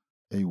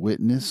a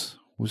witness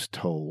was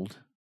told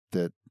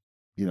that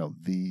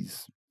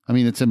these.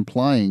 It's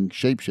implying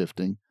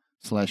shapeshifting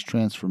 /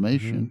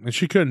 transformation, and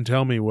she couldn't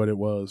tell me what it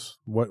was.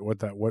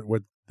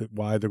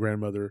 Why the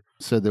grandmother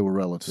said they were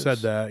relatives. Said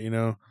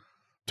that,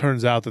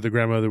 turns out that the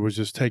grandmother was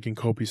just taking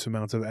copious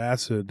amounts of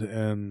acid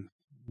and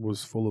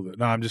was full of it.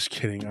 No, I'm just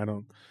kidding. I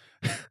don't.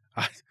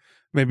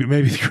 Maybe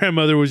the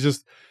grandmother was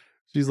just.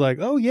 She's like,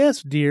 "Oh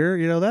yes,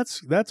 dear.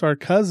 That's our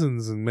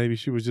cousins," and maybe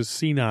she was just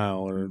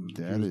senile or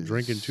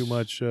drinking too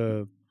much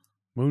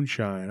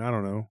moonshine. I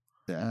don't know.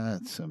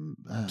 That's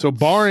so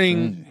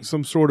barring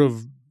some sort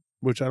of.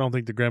 Which I don't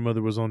think the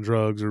grandmother was on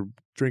drugs or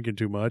drinking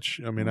too much.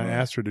 I mean, I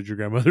asked her, "Did your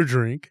grandmother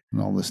drink?" And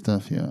all this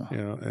stuff, yeah.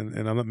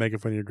 And I'm not making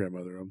fun of your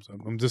grandmother.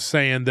 I'm just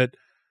saying that,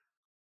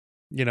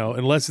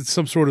 unless it's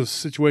some sort of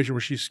situation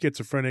where she's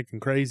schizophrenic and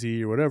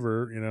crazy or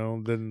whatever,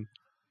 then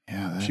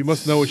she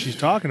must know what she's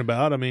talking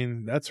about. I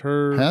mean, that's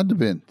her. Had to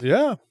been.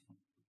 Yeah.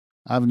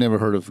 I've never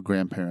heard of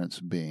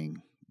grandparents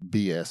being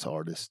BS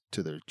artists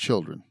to their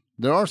children.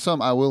 There are some,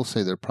 I will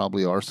say there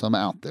probably are some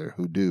out there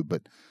who do,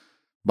 but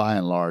by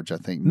and large, I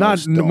think not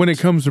when it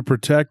comes to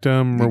protect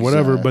them or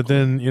whatever. But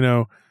then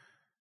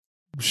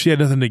she had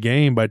nothing to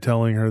gain by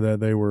telling her that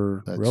they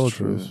were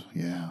relatives.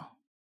 True. Yeah,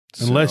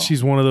 unless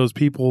she's one of those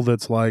people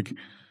that's like,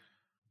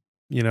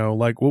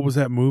 like what was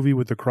that movie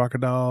with the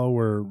crocodile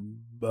where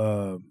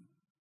the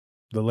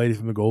lady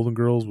from the Golden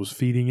Girls was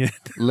feeding it?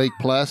 Lake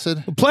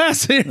Placid.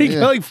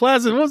 Lake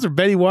Placid. What was her?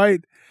 Betty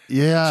White.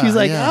 Yeah. She's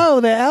like,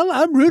 oh,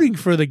 I'm rooting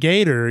for the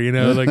gator, you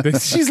know, like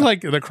she's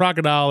like the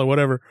crocodile or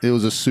whatever. It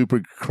was a super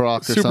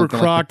croc or super something.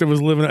 croc that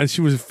was living, and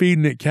she was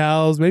feeding it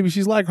cows. Maybe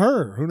she's like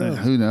her. Who knows?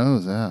 Who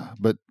knows? Yeah.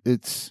 But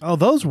it's. Oh,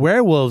 those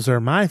werewolves are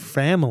my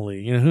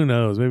family. You know, who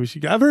knows? Maybe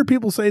I've heard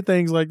people say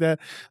things like that.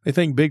 They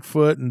think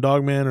Bigfoot and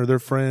Dogman are their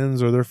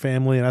friends or their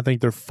family, and I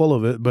think they're full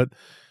of it. But,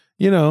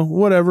 you know,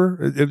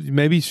 whatever.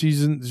 Maybe she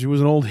was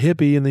an old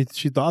hippie and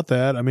she thought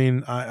that. I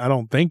mean, I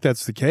don't think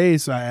that's the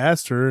case. I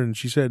asked her and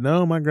she said,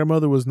 no, my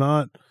grandmother was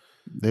not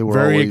They were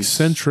very always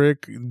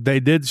eccentric.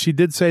 She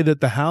did say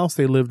that the house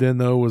they lived in,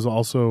 though, was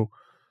also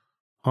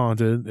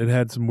haunted. It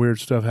had some weird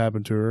stuff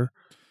happen to her.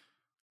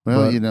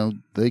 Well, you know,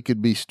 they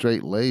could be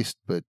straight laced,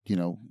 but, you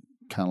know,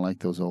 kind of like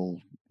those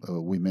old,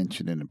 we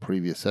mentioned in a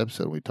previous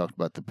episode, we talked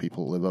about the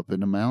people that live up in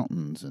the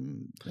mountains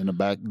and in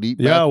the deep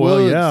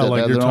backwoods.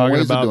 Like you're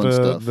talking about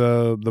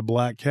the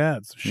black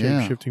cats,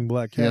 shape-shifting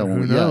black cat.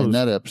 Who knows? In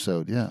that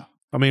episode, yeah.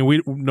 I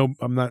mean,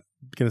 I'm not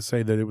going to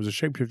say that it was a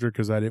shapeshifter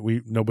because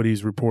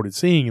nobody's reported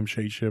seeing him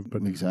shapeshift,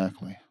 but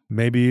exactly.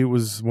 Maybe it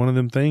was one of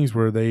them things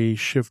where they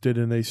shifted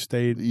and they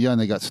stayed. Yeah,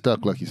 and they got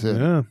stuck, like you said.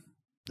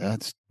 Yeah,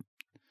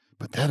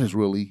 but that is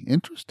really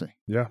interesting.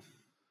 Yeah.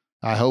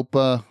 I hope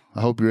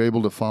you're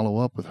able to follow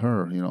up with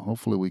her. You know,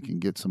 hopefully we can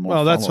get some more.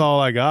 Well, that's all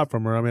I got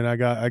from her. I mean,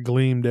 I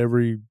gleaned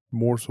every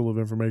morsel of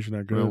information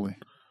I could. Really?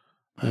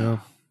 Yeah.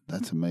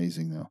 That's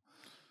amazing, though.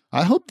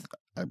 I hope.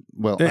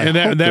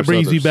 That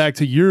brings me back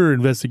to your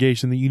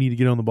investigation that you need to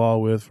get on the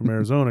ball with from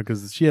Arizona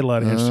because she had a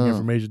lot of interesting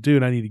information too,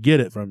 and I need to get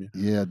it from you.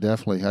 Yeah,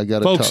 definitely. I got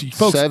to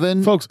folks,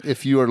 7. Folks,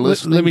 if you are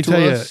listening, let me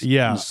tell us, you.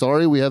 Yeah, I'm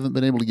sorry we haven't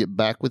been able to get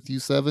back with you,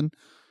 7.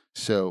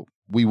 So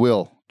we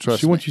will. Trust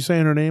me. She wants you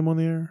saying her name on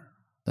the air.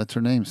 That's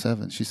her name,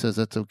 7. She says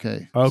that's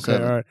okay. Okay,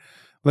 7. all right.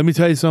 Let me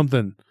tell you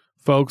something,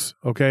 folks.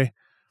 Okay,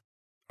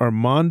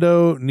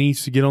 Armando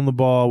needs to get on the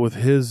ball with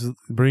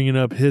bringing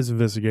up his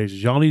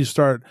investigations. Y'all need to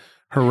start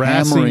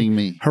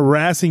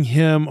harassing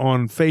him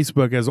on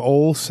Facebook as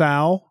Old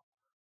Sal,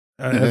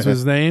 that's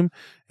his name,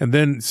 and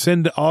then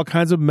send all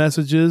kinds of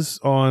messages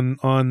on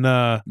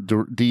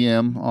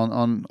DM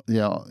on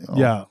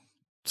yeah.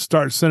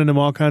 Start sending him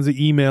all kinds of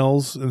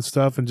emails and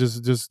stuff, and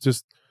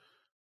just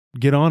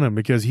get on him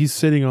because he's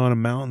sitting on a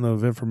mountain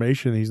of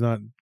information. He's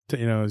not.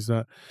 He's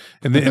not,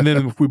 and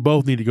then we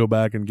both need to go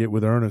back and get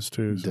with Ernest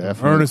too. So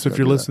definitely. Ernest, if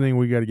you're listening,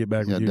 we got to get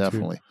back with you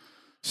definitely. too.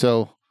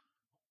 So,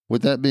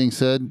 with that being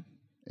said,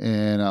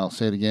 and I'll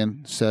say it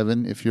again,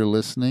 7, if you're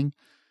listening,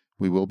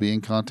 we will be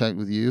in contact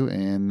with you,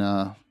 and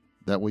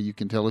that way you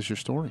can tell us your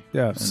story.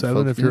 Yeah, and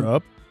 7 if you're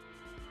up.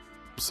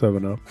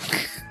 7 up.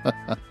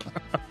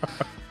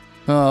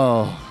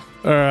 Oh,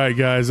 all right,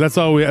 guys. That's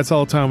all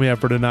the time we have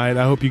for tonight.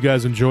 I hope you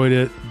guys enjoyed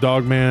it.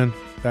 Dogman.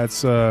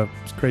 That's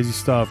crazy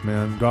stuff,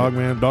 man.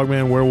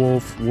 Dogman,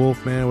 werewolf,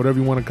 wolfman, whatever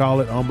you want to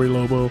call it, hombre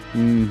lobo.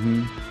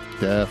 Mm-hmm.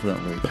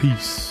 Definitely.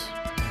 Peace.